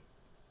Instagram.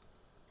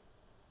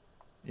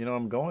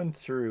 I'm going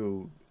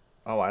through...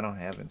 Oh, I don't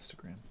have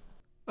Instagram.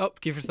 Oh,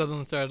 Kiefer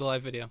Sutherland started a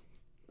live video.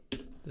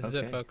 This is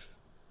it, folks.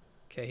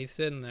 Okay, he's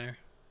sitting there.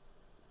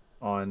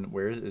 On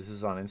where is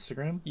this on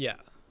Instagram? Yeah.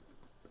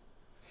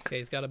 Okay,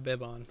 he's got a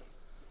bib on.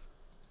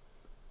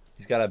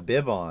 He's got a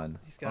bib on.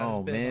 He's got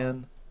his bib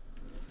man.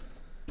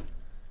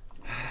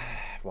 On.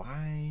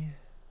 Why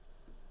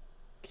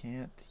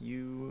can't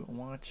you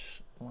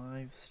watch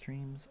live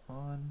streams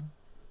on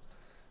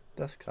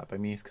desktop? I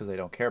mean, it's because I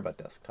don't care about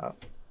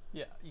desktop.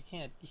 Yeah, you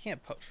can't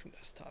post from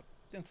desktop.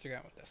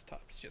 Instagram with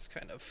desktop is just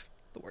kind of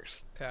the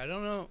worst. Okay, I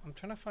don't know. I'm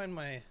trying to find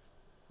my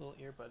little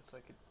earbuds so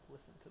I could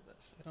listen to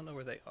this. I don't know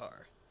where they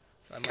are.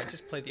 So I might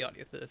just play the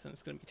audio through this and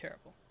it's going to be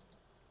terrible.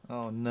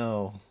 Oh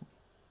no.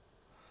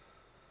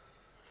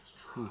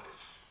 Whew.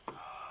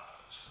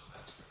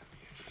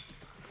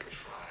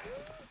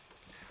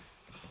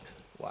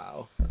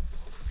 Wow.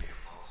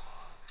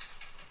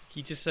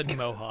 He just said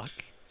mohawk.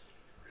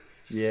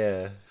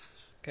 Yeah.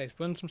 Okay, he's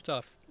putting some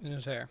stuff in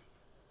his hair.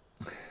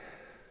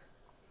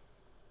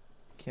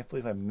 Can't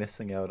believe I'm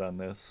missing out on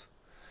this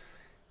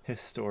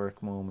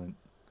historic moment.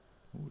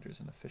 Ooh, there's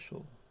an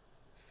official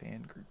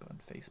fan group on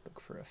Facebook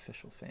for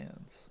official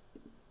fans.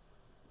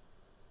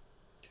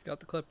 He's got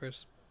the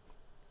Clippers.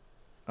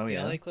 Oh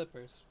yeah? The LA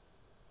Clippers.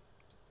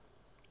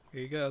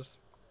 Here he goes.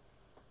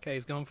 Okay,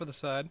 he's going for the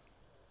side.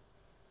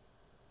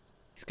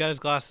 He's got his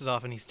glasses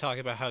off and he's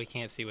talking about how he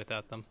can't see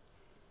without them.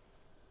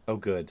 Oh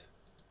good.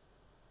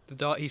 The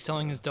dog. He's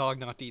telling his dog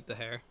not to eat the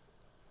hair.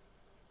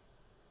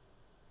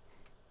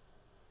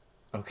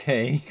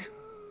 Okay.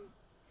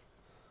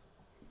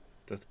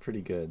 That's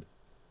pretty good.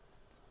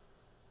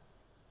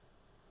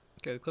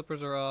 Okay, the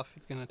Clippers are off.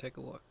 He's gonna take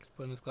a look. He's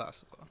putting his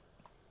glasses on.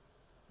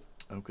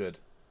 Oh good.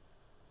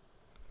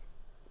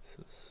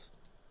 This is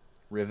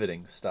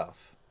riveting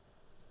stuff.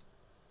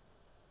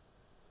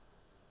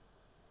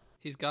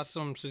 He's got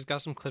some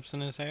clips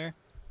in his hair.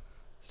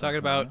 He's talking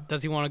about,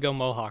 does he want to go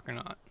mohawk or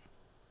not?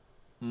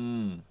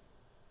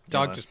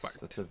 Dog just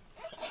barked.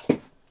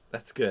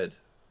 That's good.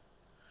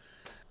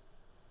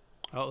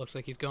 Oh, it looks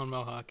like he's going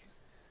mohawk.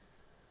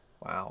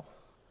 Wow.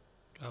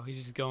 Oh,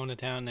 he's just going to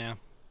town now.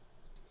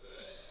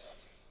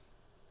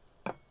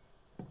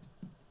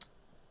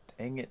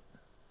 Dang it.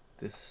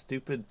 This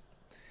stupid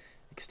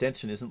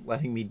extension isn't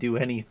letting me do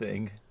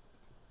anything.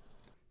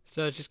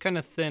 So it's just kind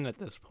of thin at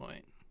this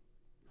point.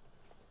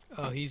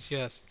 Oh, he's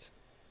just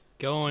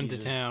going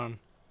to town.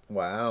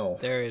 Wow.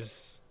 There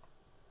is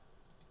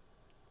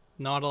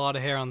not a lot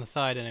of hair on the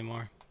side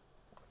anymore.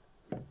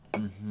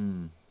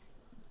 Mm-hmm.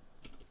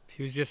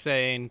 He was just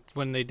saying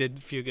when they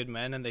did Few Good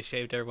Men and they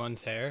shaved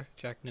everyone's hair,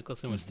 Jack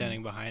Nicholson was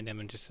standing behind him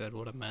and just said,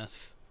 "What a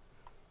mess."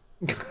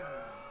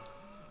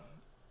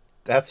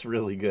 That's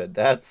really good.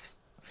 That's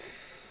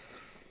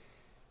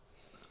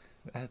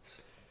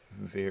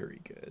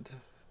very good.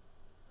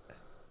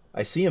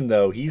 I see him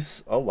though.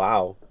 Oh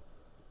wow.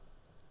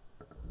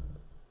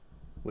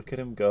 Look at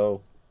him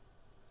go.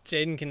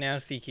 Jaden can now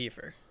see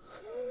Kiefer.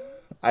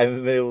 I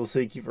haven't been able to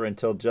see Kiefer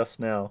until just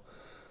now.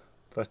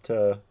 But,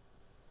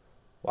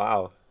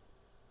 wow.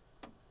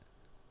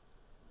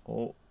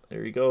 Oh,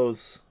 there he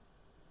goes.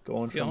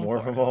 Going for more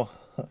of a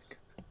mohawk.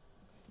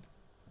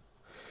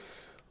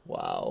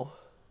 Wow.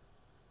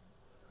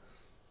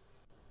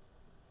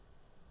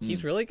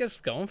 He's really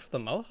just going for the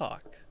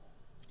mohawk.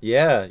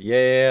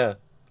 Yeah.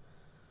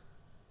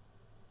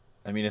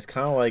 I mean, it's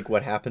kind of like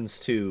what happens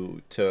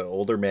to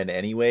older men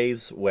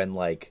anyways when,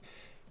 like,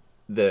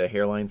 the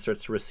hairline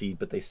starts to recede,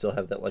 but they still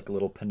have that, like,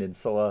 little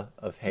peninsula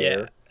of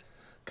hair. Yeah.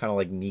 Kind of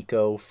like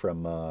Nico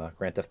from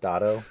Grand Theft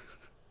Auto.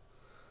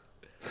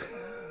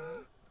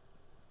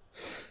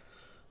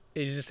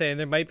 He's just saying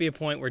there might be a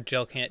point where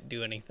Jill can't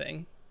do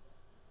anything.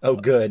 Oh,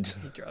 good.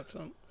 He drops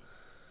him.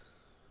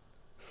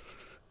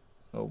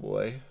 Oh,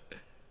 boy.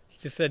 He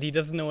just said he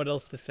doesn't know what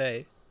else to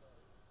say.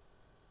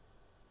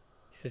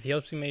 He says he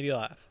hopes he made you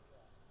laugh.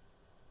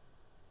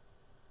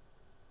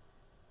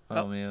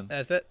 Oh, man.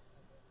 That's it.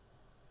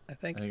 I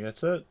think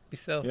that's it. Be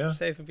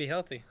safe and be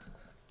healthy.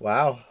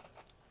 Wow.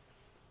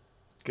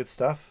 Good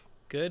stuff.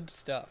 Good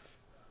stuff.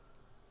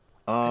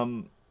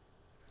 You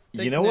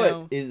know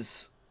what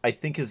I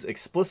think is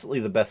explicitly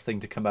the best thing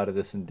to come out of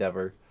this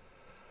endeavor?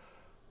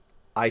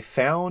 I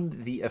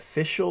found the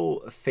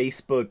official fan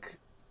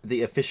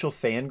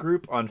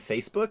group on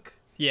Facebook.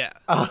 Yeah.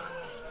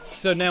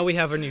 So now we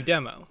have a new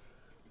demo.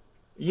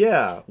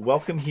 Yeah.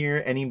 Welcome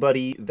here,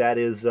 anybody that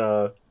is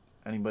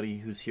anybody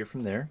who's here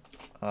from there.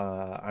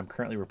 I'm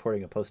currently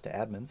reporting a post to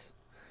admins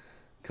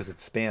because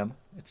it's spam.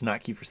 It's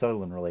not Kiefer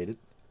Sutherland related.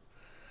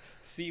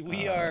 See,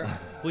 we are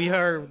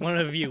one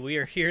of you. We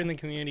are here in the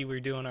community. We're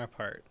doing our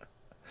part.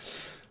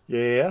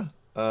 Yeah.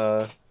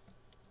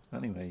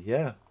 Anyway,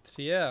 yeah.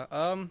 So yeah.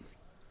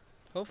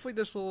 Hopefully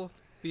this will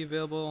be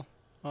available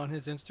on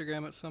his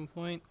Instagram at some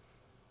point.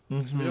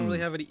 Mm-hmm. We don't really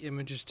have any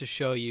images to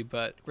show you,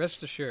 but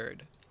rest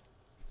assured,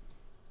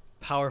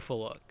 powerful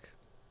look.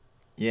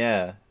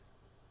 Yeah.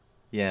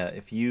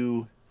 If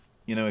you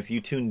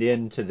tuned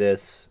in to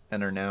this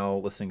and are now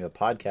listening to the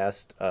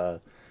podcast,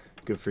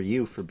 good for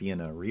you for being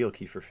a real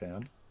Kiefer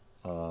fan.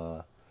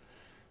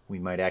 We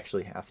might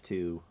actually have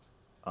to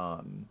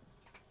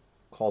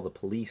call the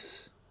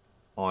police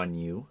on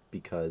you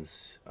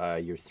because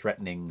you're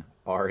threatening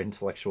our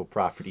intellectual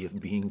property of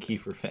being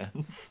Kiefer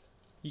fans.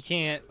 You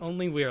can't.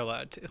 Only we're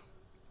allowed to.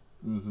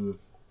 Mm-hmm.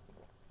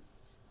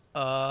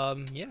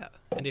 Yeah.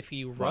 And if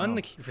you run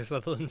the Kiefer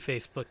Sutherland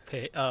Facebook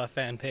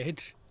fan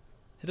page,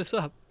 hit us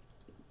up.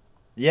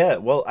 Yeah,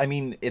 well, I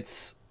mean,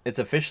 it's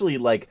officially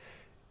like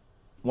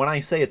when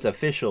I say it's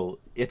official,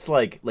 it's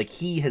like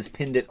he has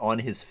pinned it on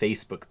his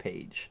Facebook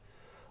page.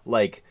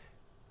 Like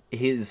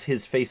his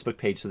Facebook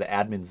page, so the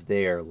admins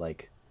there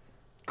like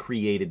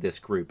created this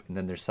group, and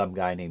then there's some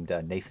guy named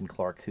Nathan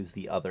Clark who's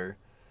the other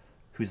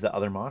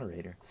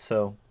moderator.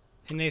 So,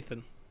 Hey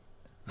Nathan,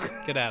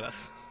 get at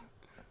us.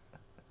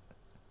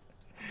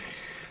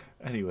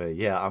 anyway,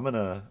 yeah, I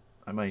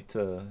might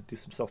do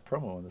some self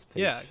promo on this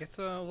page. Yeah, I guess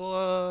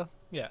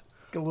yeah.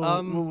 Get a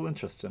little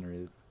interest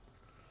generated.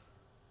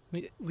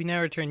 We now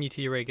return you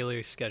to your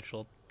regularly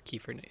scheduled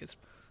Kiefer News.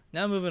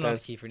 Now moving on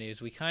to Kiefer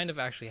News, we kind of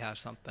actually have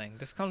something.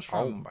 This comes from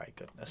Oh my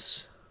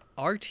goodness.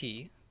 RT,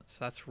 so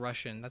that's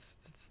Russian. That's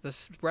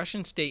this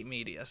Russian state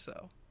media.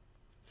 So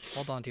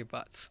hold on to your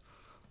butts.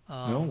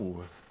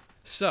 No.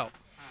 So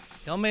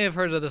y'all may have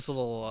heard of this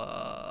little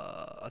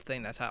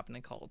thing that's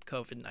happening called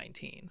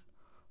COVID-19.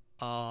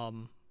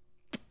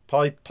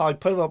 Probably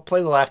play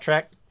the laugh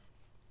track.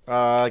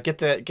 Get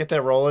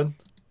that rolling.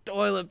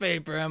 Toilet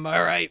paper, am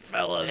I right,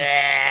 fellas?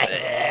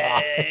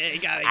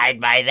 I'd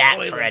buy that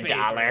for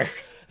 $1.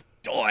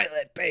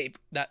 Toilet paper.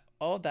 That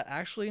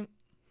actually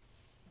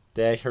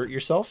Did I hurt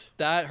yourself?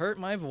 that hurt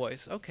my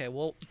voice. Okay,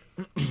 well,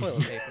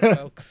 toilet paper,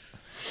 folks.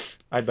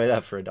 I'd buy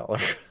that for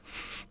 $1.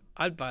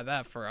 I'd buy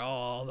that for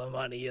all the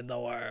money in the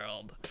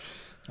world.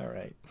 All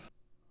right.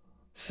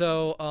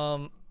 So,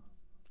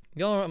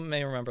 y'all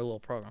may remember a little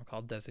program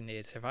called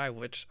Designated Survivor,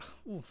 which,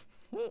 what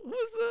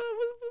was the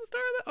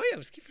star of that? Oh yeah, it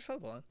was Kiefer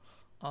Sutherland.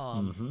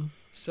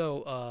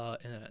 So,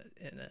 in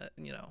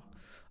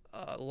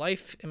a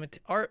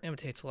art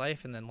imitates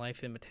life, and then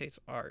life imitates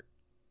art.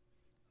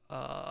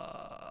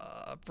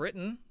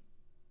 Britain,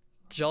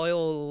 jolly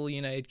old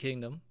United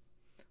Kingdom,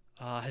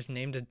 has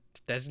named a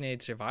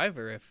designated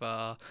survivor.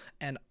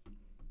 And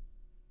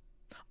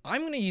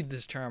I'm going to use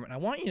this term, and I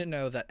want you to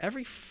know that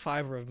every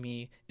fiber of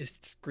me is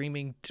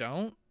screaming,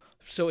 "Don't!"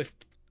 So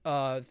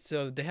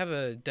so they have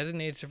a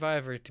designated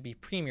survivor to be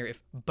premier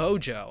if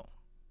Bojo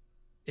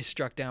is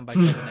struck down by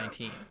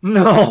COVID-19.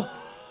 No.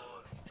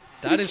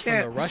 That is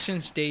from the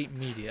Russian state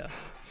media.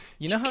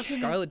 You know how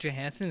Scarlett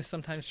Johansson is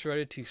sometimes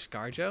shortened to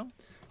ScarJo?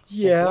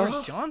 Yeah. Well,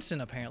 Boris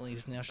Johnson apparently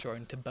is now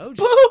shortened to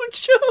Bojo.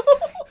 Bojo.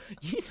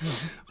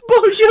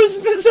 Bojo's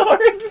Bizarre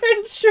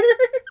Adventure.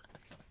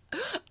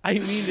 I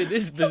mean, it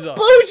is bizarre.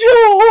 Bojo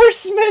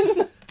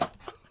Horseman.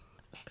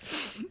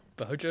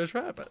 Bojo's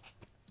Rabbit.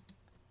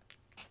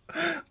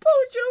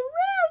 Bojo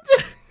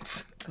Rabbit.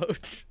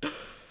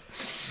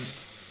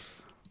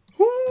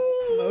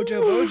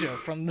 Bojo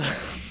from the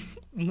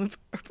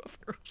Powerpuff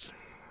Girls.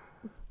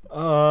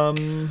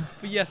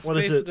 But yes, what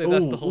is it? basically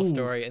that's the whole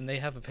story, and they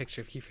have a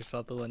picture of Kiefer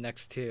Sutherland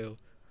next to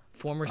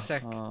former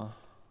Sec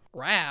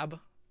Rab,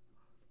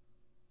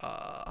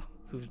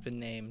 who's been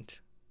named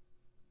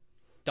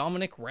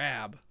Dominic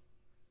Raab,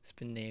 has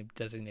been named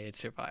designated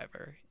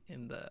survivor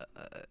in the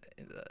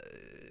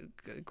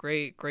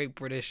great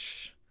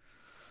British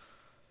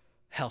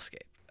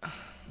hellscape.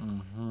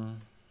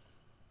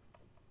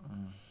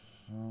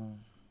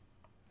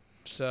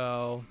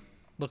 So,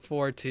 look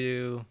forward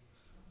to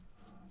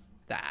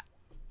that.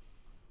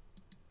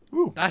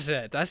 Ooh. That's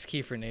it. That's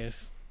Kiefer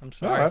News. I'm Oh,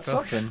 sorry, that's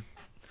folks. something.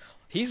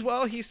 He's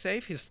well. He's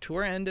safe. His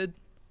tour ended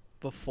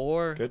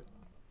before Good.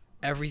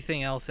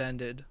 everything else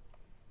ended.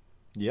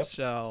 Yep.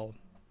 So,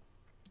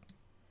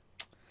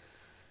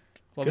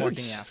 what Good. more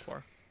can you ask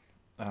for?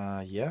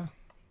 Yeah.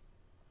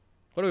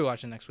 What are we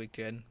watching next week,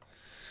 Jaden?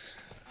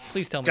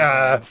 Please tell me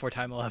something before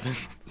time 11.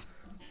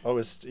 Oh,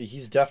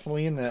 he's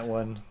definitely in that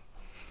one.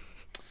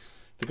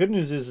 The good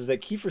news is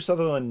that Kiefer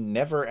Sutherland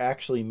never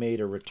actually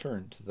made a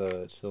return to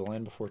the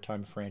Land Before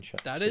Time franchise.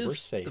 That so we're is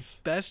safe. the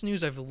best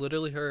news I've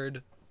literally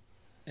heard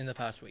in the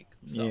past week.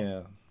 So.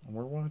 Yeah,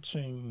 we're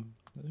watching.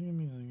 Is there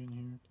music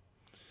in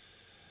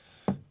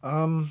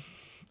here?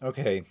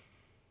 Okay.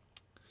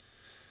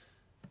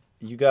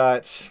 You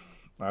got,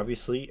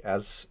 obviously,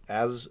 as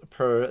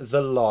per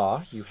the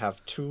law, you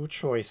have two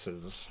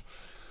choices.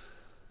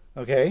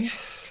 Okay.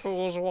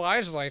 Choose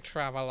wisely,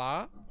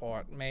 traveler,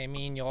 or it may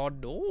mean your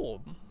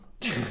doom.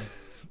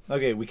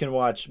 Okay, we can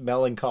watch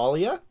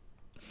Melancholia.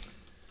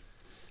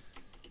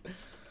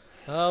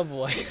 Oh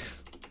boy.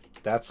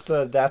 That's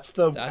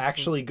the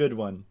actually good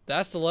one.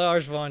 That's the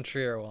Lars von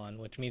Trier one,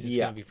 which means it's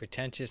Yeah. gonna be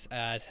pretentious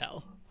as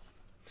hell.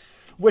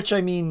 Which, I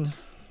mean,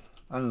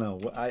 I don't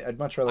know. I'd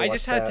much rather. I watch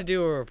just had that. to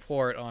do a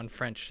report on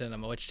French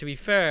cinema, which, to be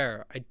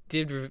fair, I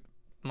did.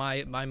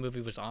 My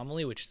movie was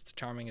Amelie, which is the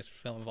charmingest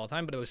film of all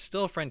time, but it was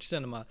still French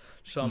cinema,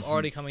 so I'm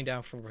already coming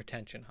down from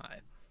retention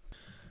high.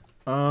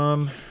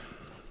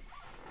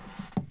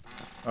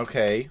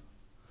 Okay.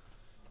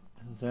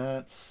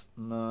 That's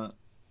not.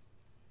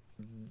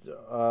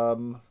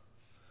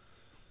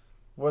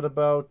 What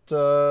about?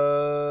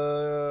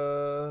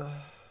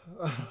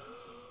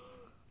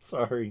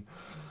 Sorry.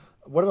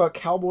 What about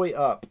Cowboy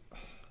Up?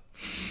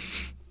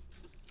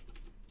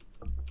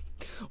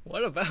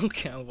 What about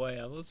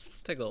Cowboy? Let's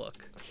take a look.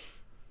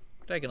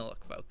 Taking a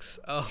look, folks.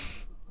 Oh.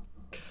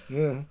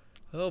 Yeah.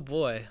 Oh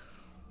boy.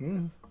 Yeah.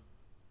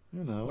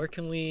 You know. Where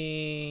can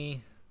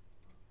we?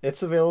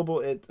 It's available.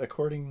 I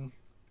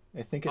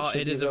think it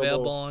should it be is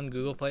available on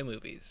Google Play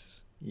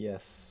Movies.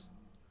 Yes.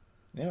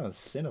 Yeah, it's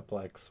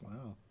Cineplex.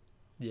 Wow.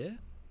 Yeah.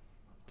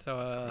 So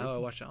how I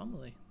watched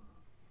Amelie.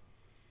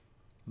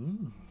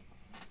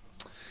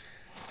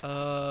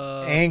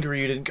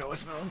 Angry you didn't go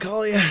with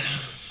Melancholia.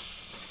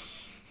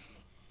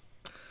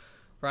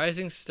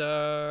 Rising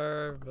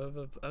Star.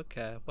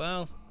 Okay,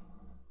 well.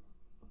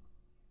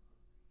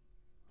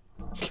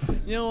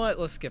 You know what?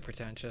 Let's get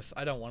pretentious.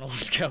 I don't want to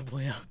watch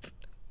Cowboy Up.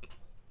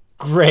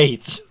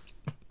 Great.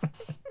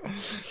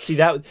 See,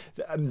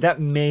 that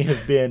may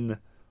have been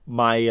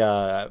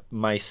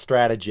my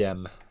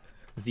stratagem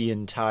the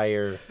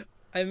entire.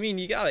 I mean,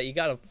 you gotta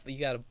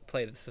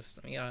play the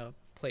system. You gotta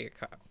play your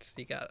cards.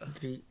 You gotta.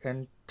 The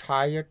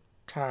entire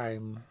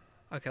time.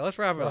 Okay, let's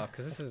wrap it up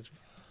because this is.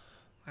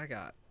 I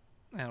got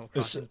Animal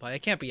Crossing to play. I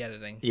can't be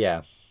editing.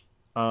 Yeah.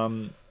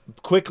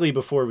 Quickly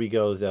before we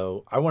go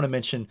though, I want to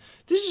mention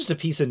this is just a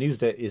piece of news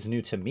that is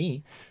new to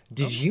me.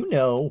 Did you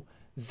know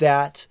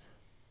that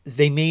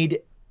they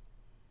made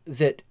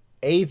that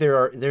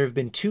there have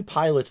been 2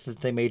 pilots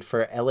that they made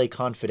for LA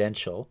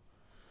Confidential.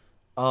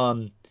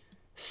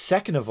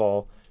 Second of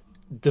all,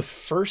 the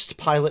first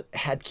pilot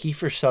had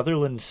Kiefer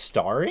Sutherland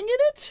starring in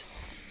it.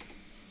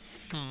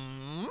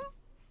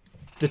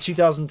 The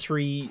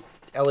 2003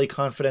 LA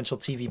Confidential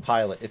TV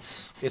pilot.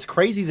 It's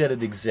crazy that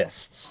it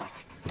exists.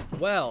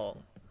 Well,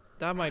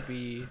 that might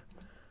be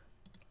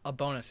a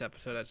bonus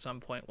episode at some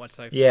point once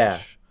I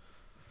finish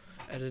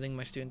editing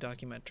my student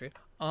documentary.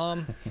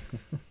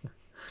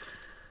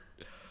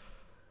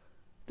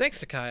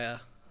 Thanks to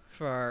Kaya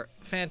for our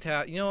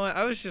fantastic. You know what?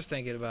 I was just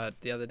thinking about it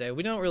the other day.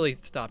 We don't really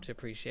stop to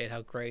appreciate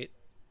how great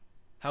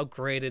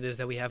it is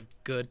that we have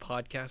good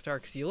podcast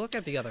art. Because you look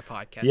at the other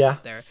podcasts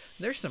out there,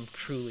 there's some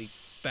truly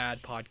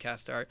bad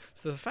podcast art.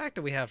 So the fact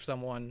that we have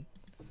someone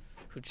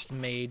who just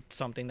made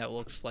something that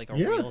looks like a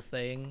real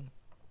thing,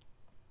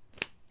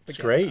 it's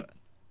great.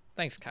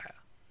 Thanks, Kaya.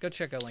 Go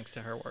check out links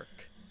to her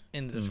work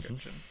in the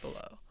description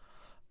below.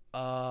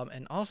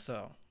 And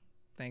also,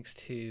 thanks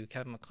to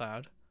Kevin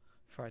MacLeod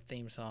for our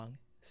theme song,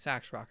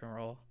 Sax Rock and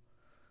Roll.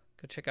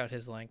 Go check out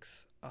his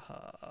links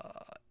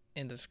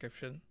in the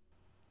description.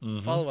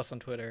 Follow us on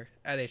Twitter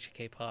at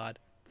HAKPod.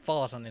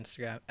 Follow us on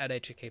Instagram at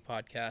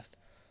HAKPodcast.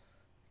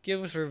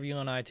 Give us a review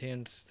on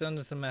iTunes. Send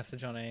us a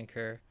message on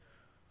Anchor.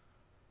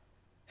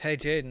 Hey,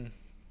 Jaden.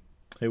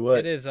 Hey, what?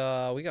 It is,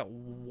 we got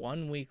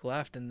 1 week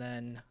left and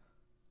then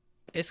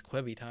it's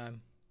Quibi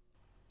time.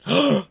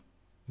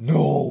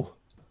 No.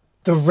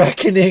 The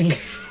Reckoning.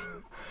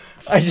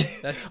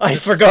 I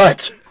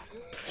forgot.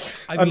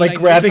 I'm like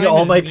grabbing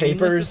all my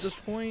papers. At this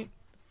point,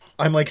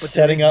 I'm like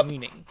setting up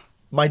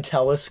my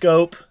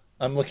telescope.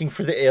 I'm looking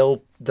for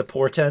the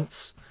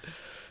portents.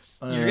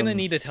 You're gonna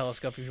need a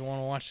telescope if you want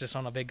to watch this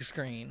on a big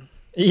screen.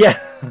 Yeah.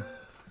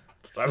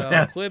 So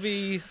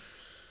Quibi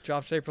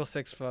drops April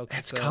 6th, folks.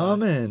 It's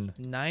coming.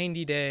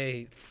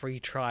 90-day free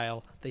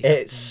trial. They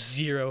have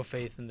zero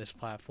faith in this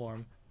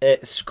platform.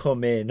 It's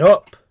coming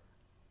up.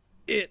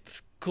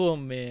 It's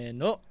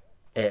coming up.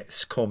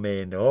 It's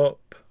coming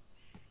up.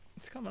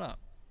 It's coming up.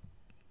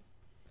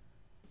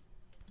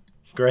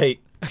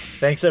 Great.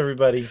 Thanks,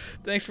 everybody.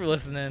 Thanks for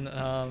listening.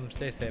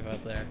 Stay safe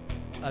out there.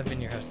 I've been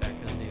your host, Zach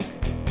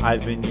Duke.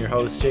 I've been your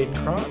host,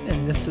 Jaden Cron,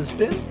 and this has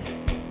been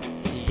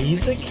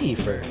He's a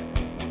Kiefer.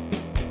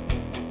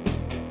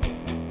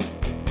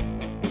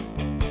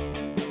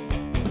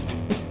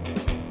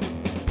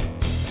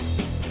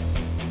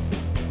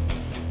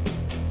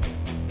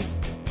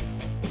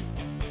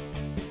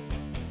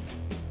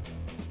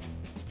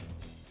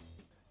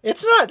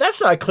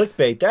 That's not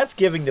clickbait. That's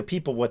giving the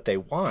people what they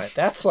want.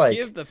 That's like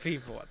give the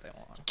people what they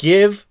want.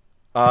 Give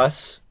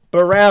us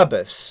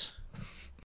Barabbas.